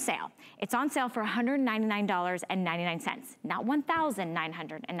 $699,794. It's on sale. It's on sale for $199.99, not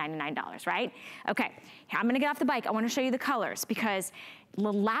 $1,999, right? Okay, I'm gonna get off the bike. I wanna show you the colors because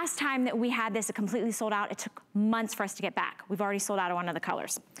the last time that we had this, it completely sold out. It took months for us to get back. We've already sold out of one of the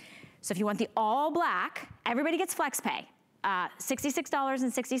colors. So if you want the all black, everybody gets FlexPay.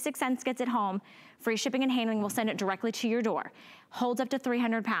 $66.66 gets it home. Free shipping and handling, we'll send it directly to your door. Holds up to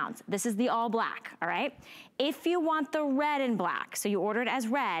 300 pounds. This is the all black, all right? If you want the red and black, so you order it as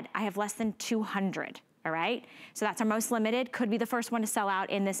red, I have less than 200, all right? So that's our most limited, could be the first one to sell out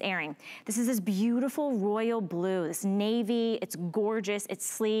in this airing. This is this beautiful royal blue, this navy, it's gorgeous, it's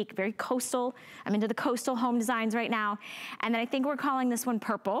sleek, very coastal. I'm into the coastal home designs right now. And then I think we're calling this one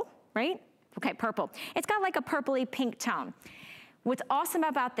purple, right? Okay, purple. It's got like a purpley pink tone. What's awesome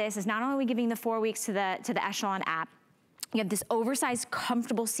about this is not only are we giving the 4 weeks to the Echelon app, you have this oversized,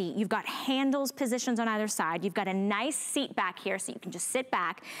 comfortable seat. You've got handles positions on either side. You've got a nice seat back here so you can just sit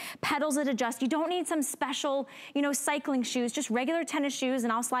back. Pedals that adjust. You don't need some special, cycling shoes, just regular tennis shoes,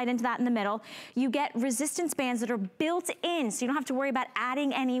 and I'll slide into that in the middle. You get resistance bands that are built in, so you don't have to worry about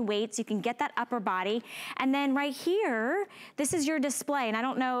adding any weights. You can get that upper body. And then right here, this is your display. And I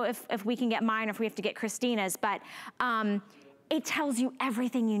don't know if we can get mine or if we have to get Christina's, but it tells you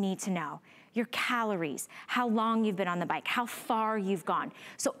everything you need to know. Your calories, how long you've been on the bike, how far you've gone.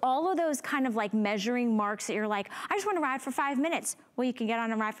 So all of those kind of like measuring marks that you're like, I just want to ride for 5 minutes. Well, you can get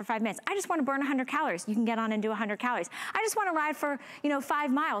on and ride for 5 minutes. I just want to burn 100 calories. You can get on and do 100 calories. I just want to ride for,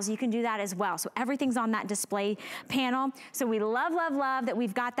 5 miles. You can do that as well. So everything's on that display panel. So we love, love, love that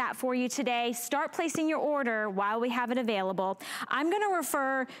we've got that for you today. Start placing your order while we have it available. I'm going to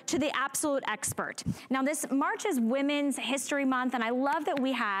refer to the absolute expert. Now, this March is Women's History Month, and I love that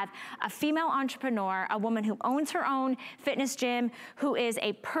we have a female entrepreneur, a woman who owns her own fitness gym, who is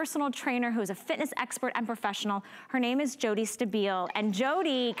a personal trainer, who is a fitness expert and professional. Her name is Jody Stabile, and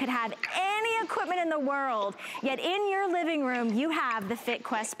Jody could have any equipment in the world, yet in your living room, you have the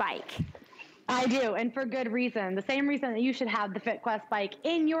FitQuest bike. I do, and for good reason. The same reason that you should have the FitQuest bike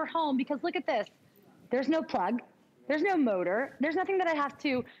in your home, because look at this. There's no plug. There's no motor. There's nothing that I have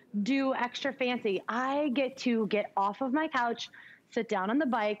to do extra fancy. I get to get off of my couch, sit down on the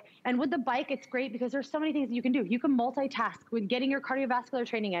bike. And with the bike, it's great because there's so many things that you can do. You can multitask with getting your cardiovascular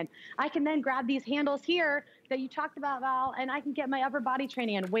training in. I can then grab these handles here that you talked about, Val, and I can get my upper body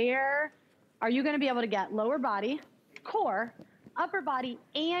training in. Where are you going to be able to get lower body, core, upper body,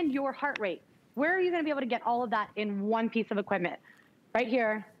 and your heart rate? Where are you going to be able to get all of that in one piece of equipment? Right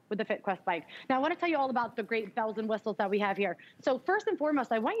here with the FitQuest bike. Now, I want to tell you all about the great bells and whistles that we have here. So first and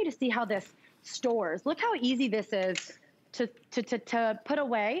foremost, I want you to see how this stores. Look how easy this is to put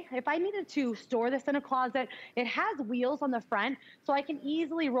away. If I needed to store this in a closet, it has wheels on the front, so I can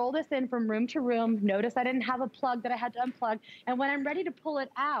easily roll this in from room to room. Notice I didn't have a plug that I had to unplug. And when I'm ready to pull it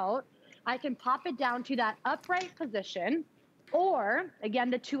out, I can pop it down to that upright position, or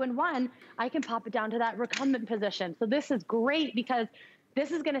again, the 2-in-1, I can pop it down to that recumbent position. So this is great because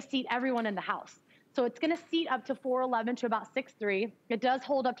this is gonna seat everyone in the house. So it's gonna seat up to 4'11" to about 6'3". It does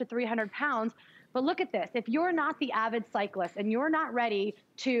hold up to 300 pounds. But look at this. If you're not the avid cyclist and you're not ready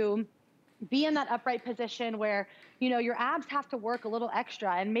to be in that upright position where, your abs have to work a little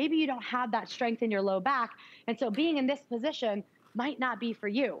extra and maybe you don't have that strength in your low back. And so being in this position, might not be for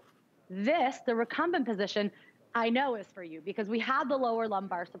you. This, the recumbent position, I know is for you because we have the lower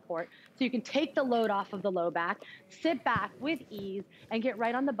lumbar support, so you can take the load off of the low back, sit back with ease, and get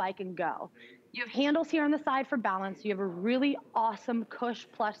right on the bike and go. You have handles here on the side for balance. You have a really awesome cush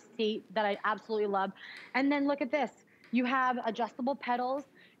plush seat that I absolutely love. And then look at this. You have adjustable pedals.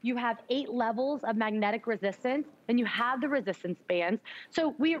 You have 8 levels of magnetic resistance, and you have the resistance bands.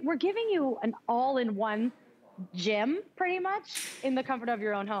 So we're giving you an all-in-one gym, pretty much, in the comfort of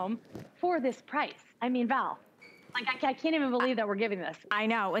your own home for this price. I mean, Val, like, I can't even believe that we're giving this. I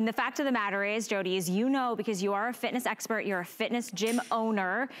know, and the fact of the matter is, Jody, is you know, because you are a fitness expert, you're a fitness gym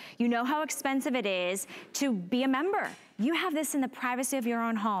owner, you know how expensive it is to be a member. You have this in the privacy of your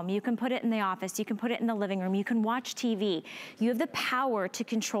own home. You can put it in the office. You can put it in the living room. You can watch TV. You have the power to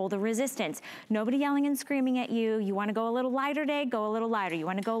control the resistance. Nobody yelling and screaming at you. You want to go a little lighter today? Go a little lighter. You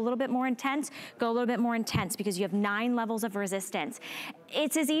want to go a little bit more intense? Go a little bit more intense, because you have 9 levels of resistance.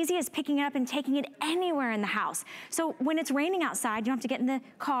 It's as easy as picking it up and taking it anywhere in the house. So when it's raining outside, you don't have to get in the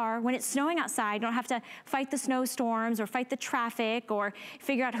car. When it's snowing outside, you don't have to fight the snowstorms or fight the traffic or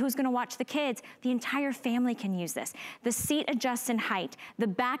figure out who's going to watch the kids. The entire family can use this. The seat adjusts in height. The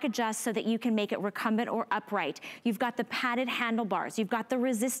back adjusts so that you can make it recumbent or upright. You've got the padded handlebars. You've got the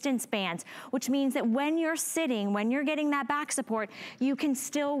resistance bands, which means that when you're sitting, when you're getting that back support, you can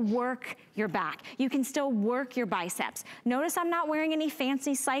still work your back. You can still work your biceps. Notice I'm not wearing any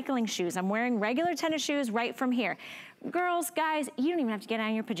fancy cycling shoes. I'm wearing regular tennis shoes right from here. Girls, guys, you don't even have to get out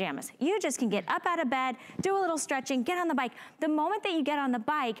of your pajamas. You just can get up out of bed, do a little stretching, get on the bike. The moment that you get on the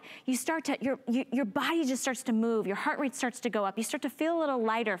bike, you start to, your body just starts to move, your heart rate starts to go up, you start to feel a little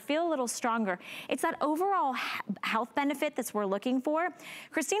lighter, feel a little stronger. It's that overall health benefit that we're looking for.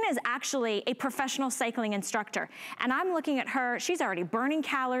 Christina is actually a professional cycling instructor, and I'm looking at her, she's already burning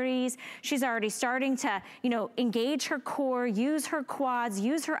calories, she's already starting to, you know, engage her core, use her quads,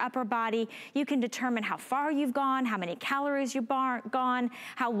 use her upper body. You can determine how far you've gone, how many calories you've gone,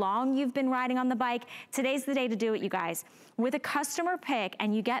 how long you've been riding on the bike. Today's the day to do it, you guys. With a customer pick,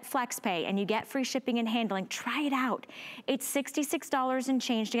 and you get flex pay and you get free shipping and handling, try it out. It's $66 and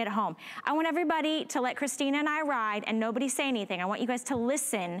change to get it home. I want everybody to let Christina and I ride and nobody say anything. I want you guys to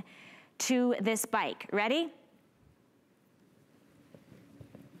listen to this bike. Ready?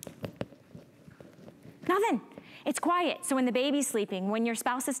 Nothing. It's quiet. So when the baby's sleeping, when your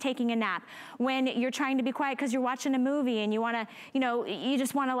spouse is taking a nap, when you're trying to be quiet because you're watching a movie and you want to, you know, you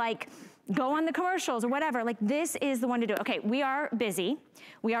just want to like go on the commercials or whatever, like this is the one to do. Okay, we are busy.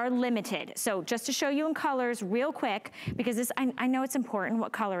 We are limited. So just to show you in colors real quick, because this, I know it's important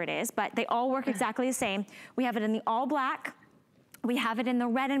what color it is, but they all work exactly the same. We have it in the all black. We have it in the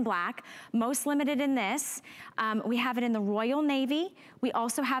red and black, most limited in this. We have it in the royal navy. We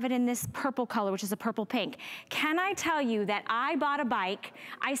also have it in this purple color, which is a purple pink. Can I tell you that I bought a bike,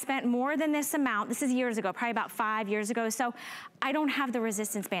 I spent more than this amount, this is years ago, probably about 5 years ago, so I don't have the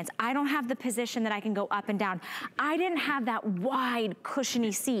resistance bands. I don't have the position that I can go up and down. I didn't have that wide,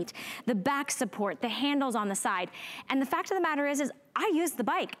 cushiony seat, the back support, the handles on the side. And the fact of the matter is I use the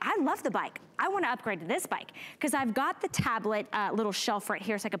bike. I love the bike. I want to upgrade to this bike because I've got the tablet little shelf right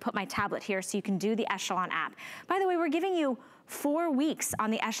here, so I can put my tablet here so you can do the Echelon app. By the way, we're giving you 4 weeks on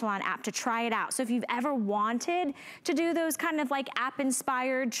the Echelon app to try it out. So if you've ever wanted to do those kind of like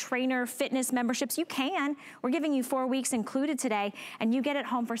app-inspired trainer fitness memberships, you can. We're giving you 4 weeks included today, and you get it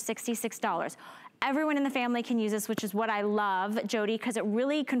home for $66. Everyone in the family can use this, which is what I love, Jody, because it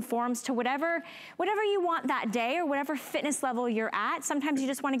really conforms to whatever you want that day or whatever fitness level you're at. Sometimes you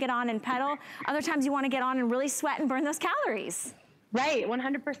just want to get on and pedal. Other times you want to get on and really sweat and burn those calories. Right,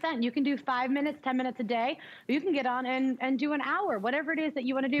 100%. You can do 5 minutes, 10 minutes a day. You can get on and do an hour, whatever it is that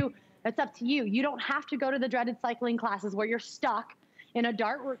you want to do. It's up to you. You don't have to go to the dreaded cycling classes where you're stuck in a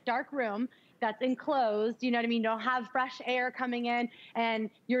dark room that's enclosed, you know what I mean? You don't have fresh air coming in and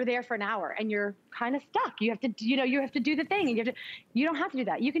you're there for an hour and you're kind of stuck. You have to, you know, you have to do the thing and you don't have to do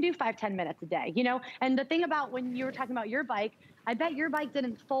that. You can do 5-10 minutes a day, you know? And the thing about when you were talking about your bike, I bet your bike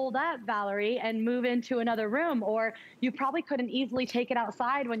didn't fold up, Valerie, and move into another room, or you probably couldn't easily take it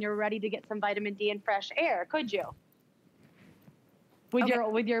outside when you're ready to get some vitamin D and fresh air, could you? With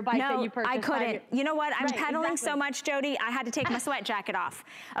your bike that you purchased. I couldn't. You know what? I'm pedaling so much, Jody, I had to take my sweat jacket off.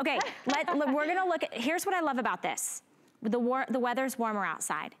 Okay, we're gonna look at, here's what I love about this. The weather's warmer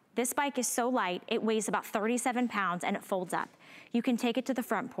outside. This bike is so light, it weighs about 37 pounds and it folds up. You can take it to the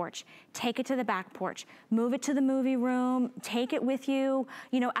front porch, take it to the back porch, move it to the movie room, take it with you,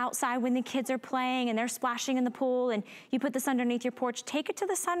 you know, outside when the kids are playing and they're splashing in the pool and you put this underneath your porch, take it to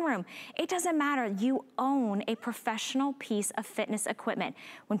the sunroom. It doesn't matter. You own a professional piece of fitness equipment.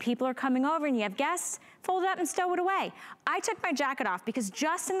 When people are coming over and you have guests, fold it up and stow it away. I took my jacket off because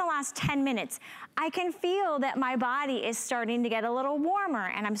just in the last 10 minutes, I can feel that my body is starting to get a little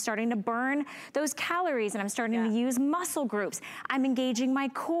warmer and I'm starting to burn those calories and I'm starting to use muscle groups. I'm engaging my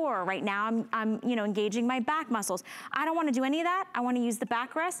core right now. I'm you know, engaging my back muscles. I don't want to do any of that. I want to use the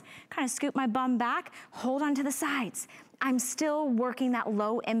backrest, kind of scoop my bum back, hold on to the sides. I'm still working that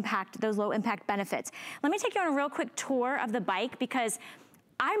low impact, those low impact benefits. Let me take you on a real quick tour of the bike because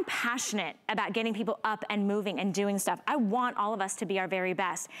I'm passionate about getting people up and moving and doing stuff. I want all of us to be our very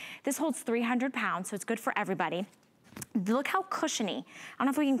best. This holds 300 pounds, so it's good for everybody. Look how cushiony. I don't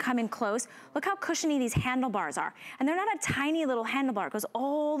know if we can come in close. Look how cushiony these handlebars are. And they're not a tiny little handlebar. It goes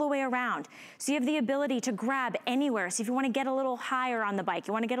all the way around. So you have the ability to grab anywhere. So if you want to get a little higher on the bike,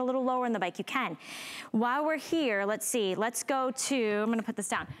 you want to get a little lower on the bike, you can. While we're here, let's see. Let's go to, I'm going to put this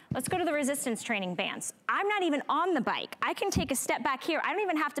down. Let's go to the resistance training bands. I'm not even on the bike. I can take a step back here. I don't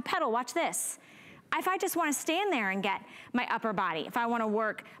even have to pedal. Watch this. If I just want to stand there and get my upper body, if I want to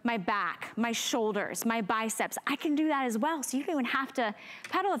work my back, my shoulders, my biceps, I can do that as well. So you don't even have to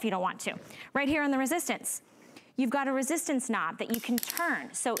pedal if you don't want to. Right here on the resistance, you've got a resistance knob that you can turn.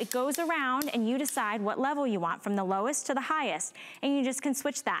 So it goes around and you decide what level you want from the lowest to the highest, and you just can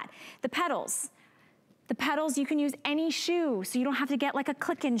switch that. The pedals, you can use any shoe, so you don't have to get like a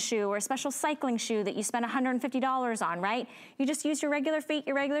click-in shoe or a special cycling shoe that you spend $150 on, right? You just use your regular feet,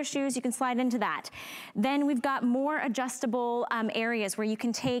 your regular shoes, you can slide into that. Then we've got more adjustable areas where you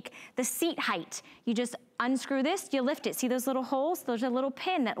can take the seat height. You just unscrew this, you lift it. See those little holes? There's a little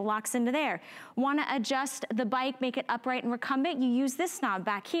pin that locks into there. Want to adjust the bike, make it upright and recumbent? You use this knob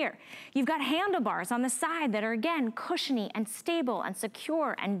back here. You've got handlebars on the side that are, again, cushiony and stable and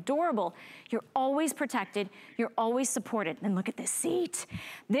secure and durable. You're always protected. You're always supported. And look at this seat.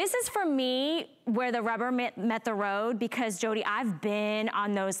 This is, for me, where the rubber met the road, because Jody, I've been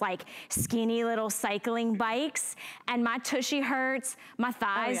on those like skinny little cycling bikes and my tushy hurts, my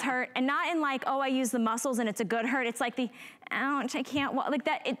thighs hurt, and not in like, oh, I use the muscles and it's a good hurt. It's like the, ouch, I can't walk, like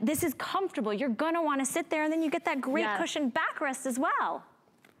that. This is comfortable. You're gonna wanna sit there, and then you get that great cushion backrest as well.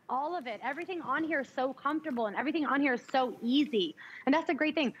 All of it. Everything on here is so comfortable and everything on here is so easy. And that's a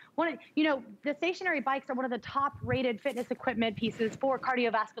great thing. You know, the stationary bikes are one of the top rated fitness equipment pieces for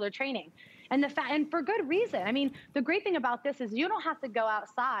cardiovascular training. And for good reason. I mean, the great thing about this is you don't have to go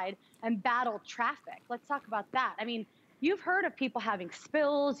outside and battle traffic. Let's talk about that. I mean, you've heard of people having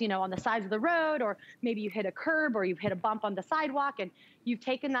spills, you know, on the sides of the road, or maybe you hit a curb or you've hit a bump on the sidewalk and you've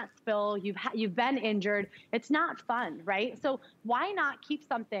taken that spill, you've been injured. It's not fun, right? So why not keep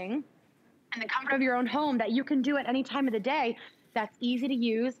something in the comfort of your own home that you can do at any time of the day that's easy to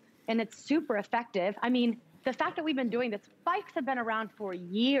use and it's super effective? I mean, the fact that we've been doing this, bikes have been around for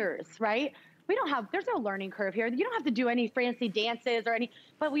years, right? There's no learning curve here. You don't have to do any fancy dances or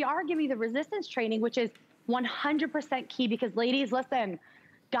but we are giving the resistance training, which is 100% key, because ladies, listen,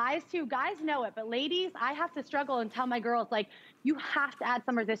 guys too, guys know it, but ladies, I have to struggle and tell my girls, like, you have to add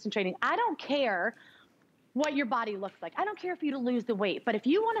some resistance training. I don't care what your body looks like. I don't care if you to lose the weight, but if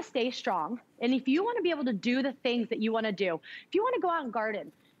you want to stay strong and if you want to be able to do the things that you want to do, if you want to go out and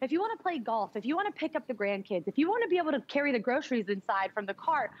garden, if you want to play golf, if you want to pick up the grandkids, if you want to be able to carry the groceries inside from the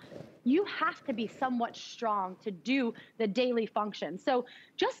cart, you have to be somewhat strong to do the daily function. So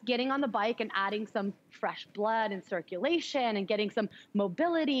just getting on the bike and adding some fresh blood and circulation and getting some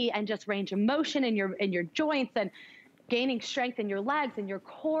mobility and just range of motion in your joints and gaining strength in your legs and your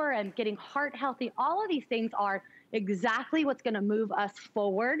core and getting heart healthy, all of these things are exactly what's going to move us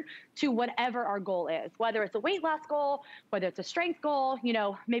forward to whatever our goal is, whether it's a weight loss goal, whether it's a strength goal, you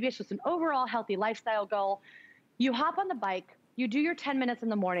know, maybe it's just an overall healthy lifestyle goal. You hop on the bike, you do your 10 minutes in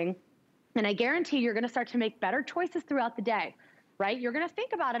the morning, and I guarantee you're going to start to make better choices throughout the day, right? You're going to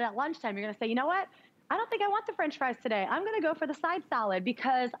think about it at lunchtime. You're going to say, you know what? I don't think I want the French fries today. I'm going to go for the side salad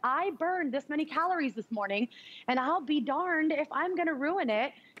because I burned this many calories this morning, and I'll be darned if I'm going to ruin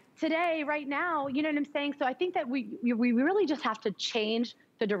it today, right now. You know what I'm saying? So I think that we really just have to change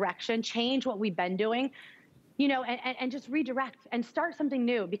the direction, change what we've been doing, you know, and just redirect and start something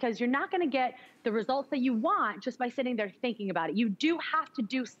new, because you're not going to get the results that you want just by sitting there thinking about it. You do have to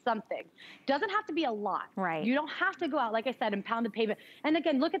do something. Doesn't have to be a lot. Right. You don't have to go out, like I said, and pound the pavement. And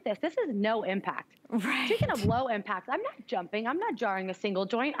again, look at this. This is no impact. Right. Speaking of low impact, I'm not jumping. I'm not jarring a single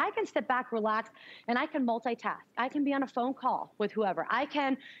joint. I can sit back, relax, and I can multitask. I can be on a phone call with whoever. I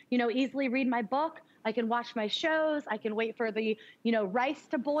can, easily read my book. I can watch my shows. I can wait for the, rice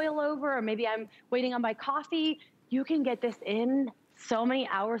to boil over, or maybe I'm waiting on my coffee. You can get this in so many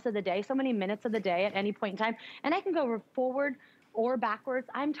hours of the day, so many minutes of the day at any point in time. And I can go forward or backwards.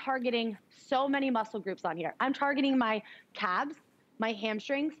 I'm targeting so many muscle groups on here. I'm targeting my calves, my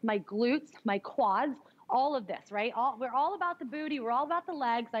hamstrings, my glutes, my quads, all of this, right? We're all about the booty. We're all about the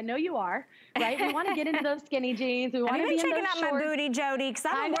legs. I know you are, right? We want to get into those skinny jeans. We want to be in those shorts. Have you been checking out my booty, Jody? Because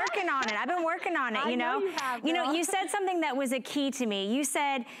I've been working on it. I've been working on it, I know you have, girl. You said something that was a key to me. You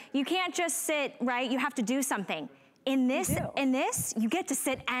said you can't just sit, right? You have to do something. In this, you get to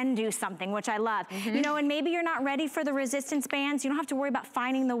sit and do something, which I love. And maybe you're not ready for the resistance bands. You don't have to worry about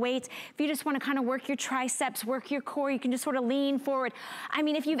finding the weights. If you just want to kind of work your triceps, work your core, you can just sort of lean forward. I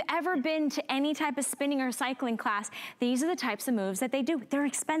mean, if you've ever been to any type of spinning or cycling class, these are the types of moves that they do. They're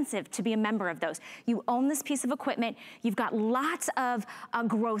expensive to be a member of those. You own this piece of equipment. You've got lots of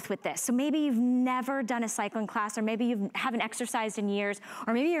growth with this. So maybe you've never done a cycling class, or maybe you haven't exercised in years,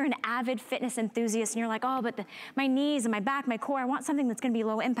 or maybe you're an avid fitness enthusiast and you're like, oh, but my knees and my back, my core, I want something that's gonna be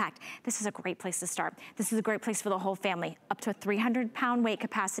low impact. This is a great place to start. This is a great place for the whole family. Up to a 300-pound weight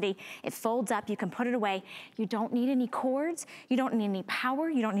capacity. It folds up, you can put it away. You don't need any cords. You don't need any power.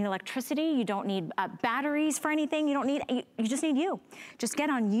 You don't need electricity. You don't need batteries for anything. You just need you. Just get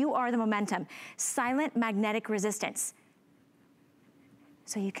on You Are the Momentum. Silent magnetic resistance.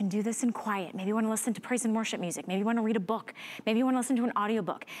 So you can do this in quiet. Maybe you want to listen to praise and worship music. Maybe you want to read a book. Maybe you want to listen to an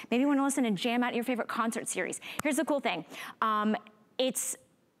audiobook. Maybe you want to listen and jam out your favorite concert series. Here's the cool thing. It's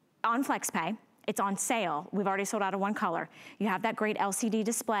on FlexPay. It's on sale. We've already sold out of one color. You have that great LCD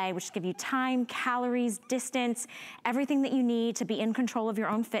display, which gives you time, calories, distance, everything that you need to be in control of your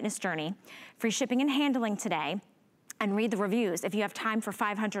own fitness journey. Free shipping and handling today. And read the reviews. If you have time for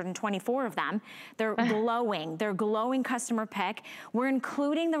 524 of them, they're glowing. They're glowing customer pick. We're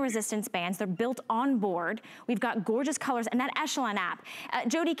including the resistance bands. They're built on board. We've got gorgeous colors and that Echelon app.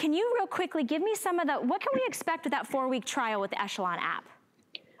 Jody, can you real quickly give me some of what can we expect with that 4-week trial with the Echelon app?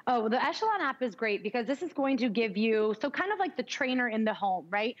 Oh, the Echelon app is great because this is going to give you, so kind of like the trainer in the home,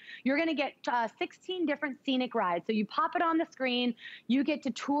 right? You're going to get 16 different scenic rides. So you pop it on the screen, you get to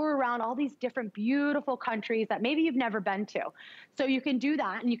tour around all these different beautiful countries that maybe you've never been to. So you can do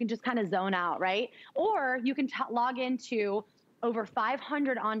that and you can just kind of zone out, right? Or you can log into over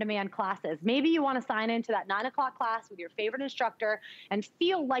 500 on-demand classes. Maybe you want to sign into that 9 o'clock class with your favorite instructor and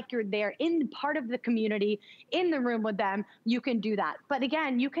feel like you're there in part of the community, in the room with them. You can do that. But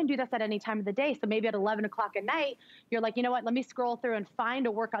again, you can do this at any time of the day. So maybe at 11 o'clock at night, you're like, you know what, let me scroll through and find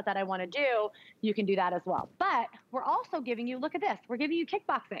a workout that I want to do. You can do that as well. But we're also giving you, look at this, we're giving you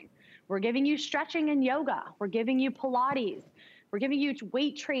kickboxing. We're giving you stretching and yoga. We're giving you Pilates. We're giving you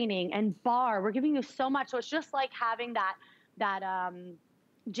weight training and bar. We're giving you so much. So it's just like having that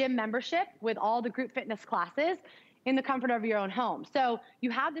gym membership with all the group fitness classes in the comfort of your own home. So you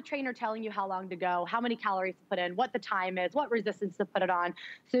have the trainer telling you how long to go, how many calories to put in, what the time is, what resistance to put it on.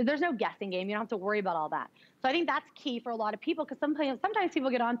 So there's no guessing game. You don't have to worry about all that. So I think that's key for a lot of people because sometimes people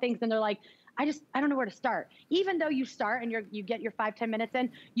get on things and they're like, I don't know where to start. Even though you start and you get your 5-10 minutes in,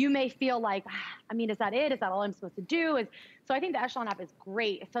 you may feel like, I mean, is that it? Is that all I'm supposed to do? So I think the Echelon app is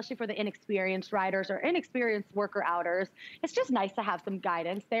great, especially for the inexperienced riders or inexperienced worker outers. It's just nice to have some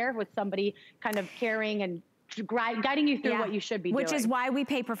guidance there with somebody kind of caring and guiding you through what you should be doing. Which is why we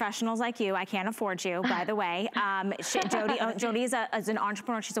pay professionals like you. I can't afford you, by the way. Jody is an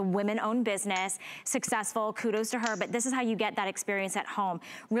entrepreneur. She's a women-owned business, successful. Kudos to her. But this is how you get that experience at home.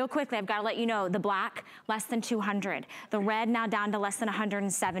 Real quickly, I've got to let you know, the black, less than 200. The red now down to less than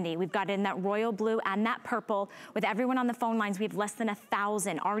 170. We've got it in that royal blue and that purple. With everyone on the phone lines, we have less than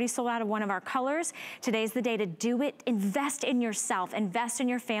 1,000. Already sold out of one of our colors. Today's the day to do it. Invest in yourself. Invest in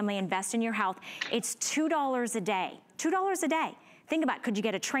your family. Invest in your health. It's $2 a day. $2 a day. Think about it. Could you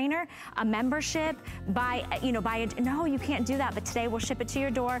get a trainer, a membership, no, you can't do that, but today we'll ship it to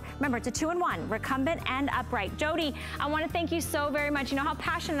your door. Remember, it's a 2-in-1, recumbent and upright. Jody, I want to thank you so very much. You know how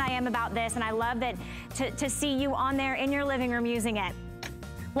passionate I am about this, and I love that to see you on there in your living room using it.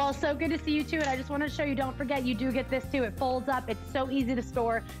 Well, so good to see you too. And I just want to show you, don't forget, you do get this too. It folds up. It's so easy to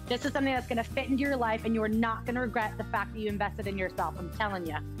store. This is something that's going to fit into your life and you are not going to regret the fact that you invested in yourself. I'm telling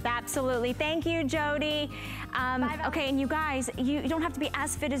you. Absolutely. Thank you, Jody. Okay, and you guys, you don't have to be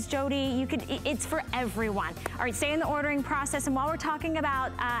as fit as Jody. It's for everyone. All right, stay in the ordering process. And while we're talking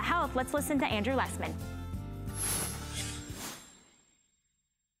about health, let's listen to Andrew Lessman.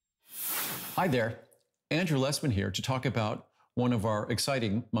 Hi there. Andrew Lessman here to talk about one of our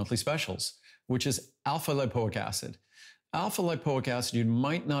exciting monthly specials. which is alpha lipoic acid. Alpha lipoic acid, you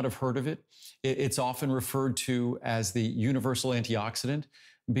might not have heard of it. It's often referred to as the universal antioxidant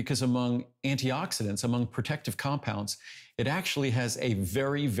because among antioxidants, among protective compounds, it actually has a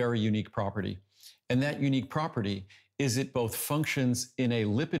very, very unique property. And that unique property is it both functions in a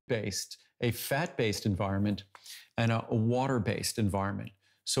lipid-based, a fat-based environment, and a water-based environment.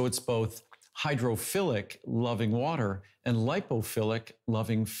 So it's both hydrophilic, loving water, and lipophilic,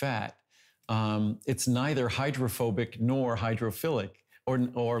 loving fat. It's neither hydrophobic nor hydrophilic or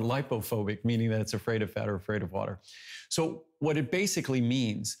lipophobic, meaning that it's afraid of fat or afraid of water. So what it basically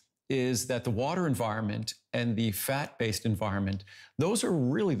means is that the water environment and the fat-based environment, those are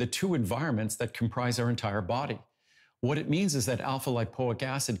really the two environments that comprise our entire body. What it means is that alpha lipoic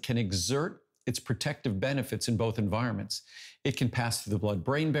acid can exert its protective benefits in both environments. It can pass through the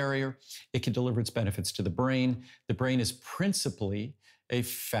blood-brain barrier. It can deliver its benefits to the brain. The brain is principally a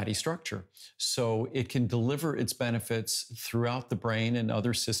fatty structure. So it can deliver its benefits throughout the brain and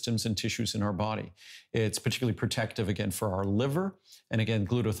other systems and tissues in our body. It's particularly protective, again, for our liver. And again,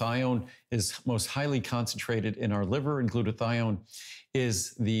 glutathione is most highly concentrated in our liver, and glutathione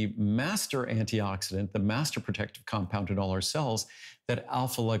is the master antioxidant, the master protective compound in all our cells that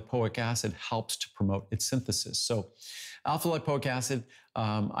alpha lipoic acid helps to promote its synthesis. So alpha lipoic acid,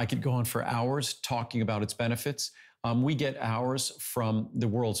 I could go on for hours talking about its benefits. We get ours from the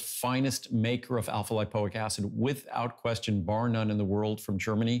world's finest maker of alpha lipoic acid, without question, bar none in the world, from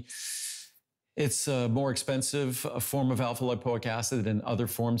Germany. It's a more expensive form of alpha lipoic acid than other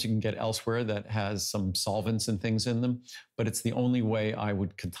forms you can get elsewhere that has some solvents and things in them, but it's the only way I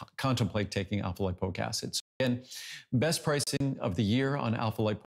would contemplate taking alpha lipoic acid. So again, best pricing of the year on alpha lipoic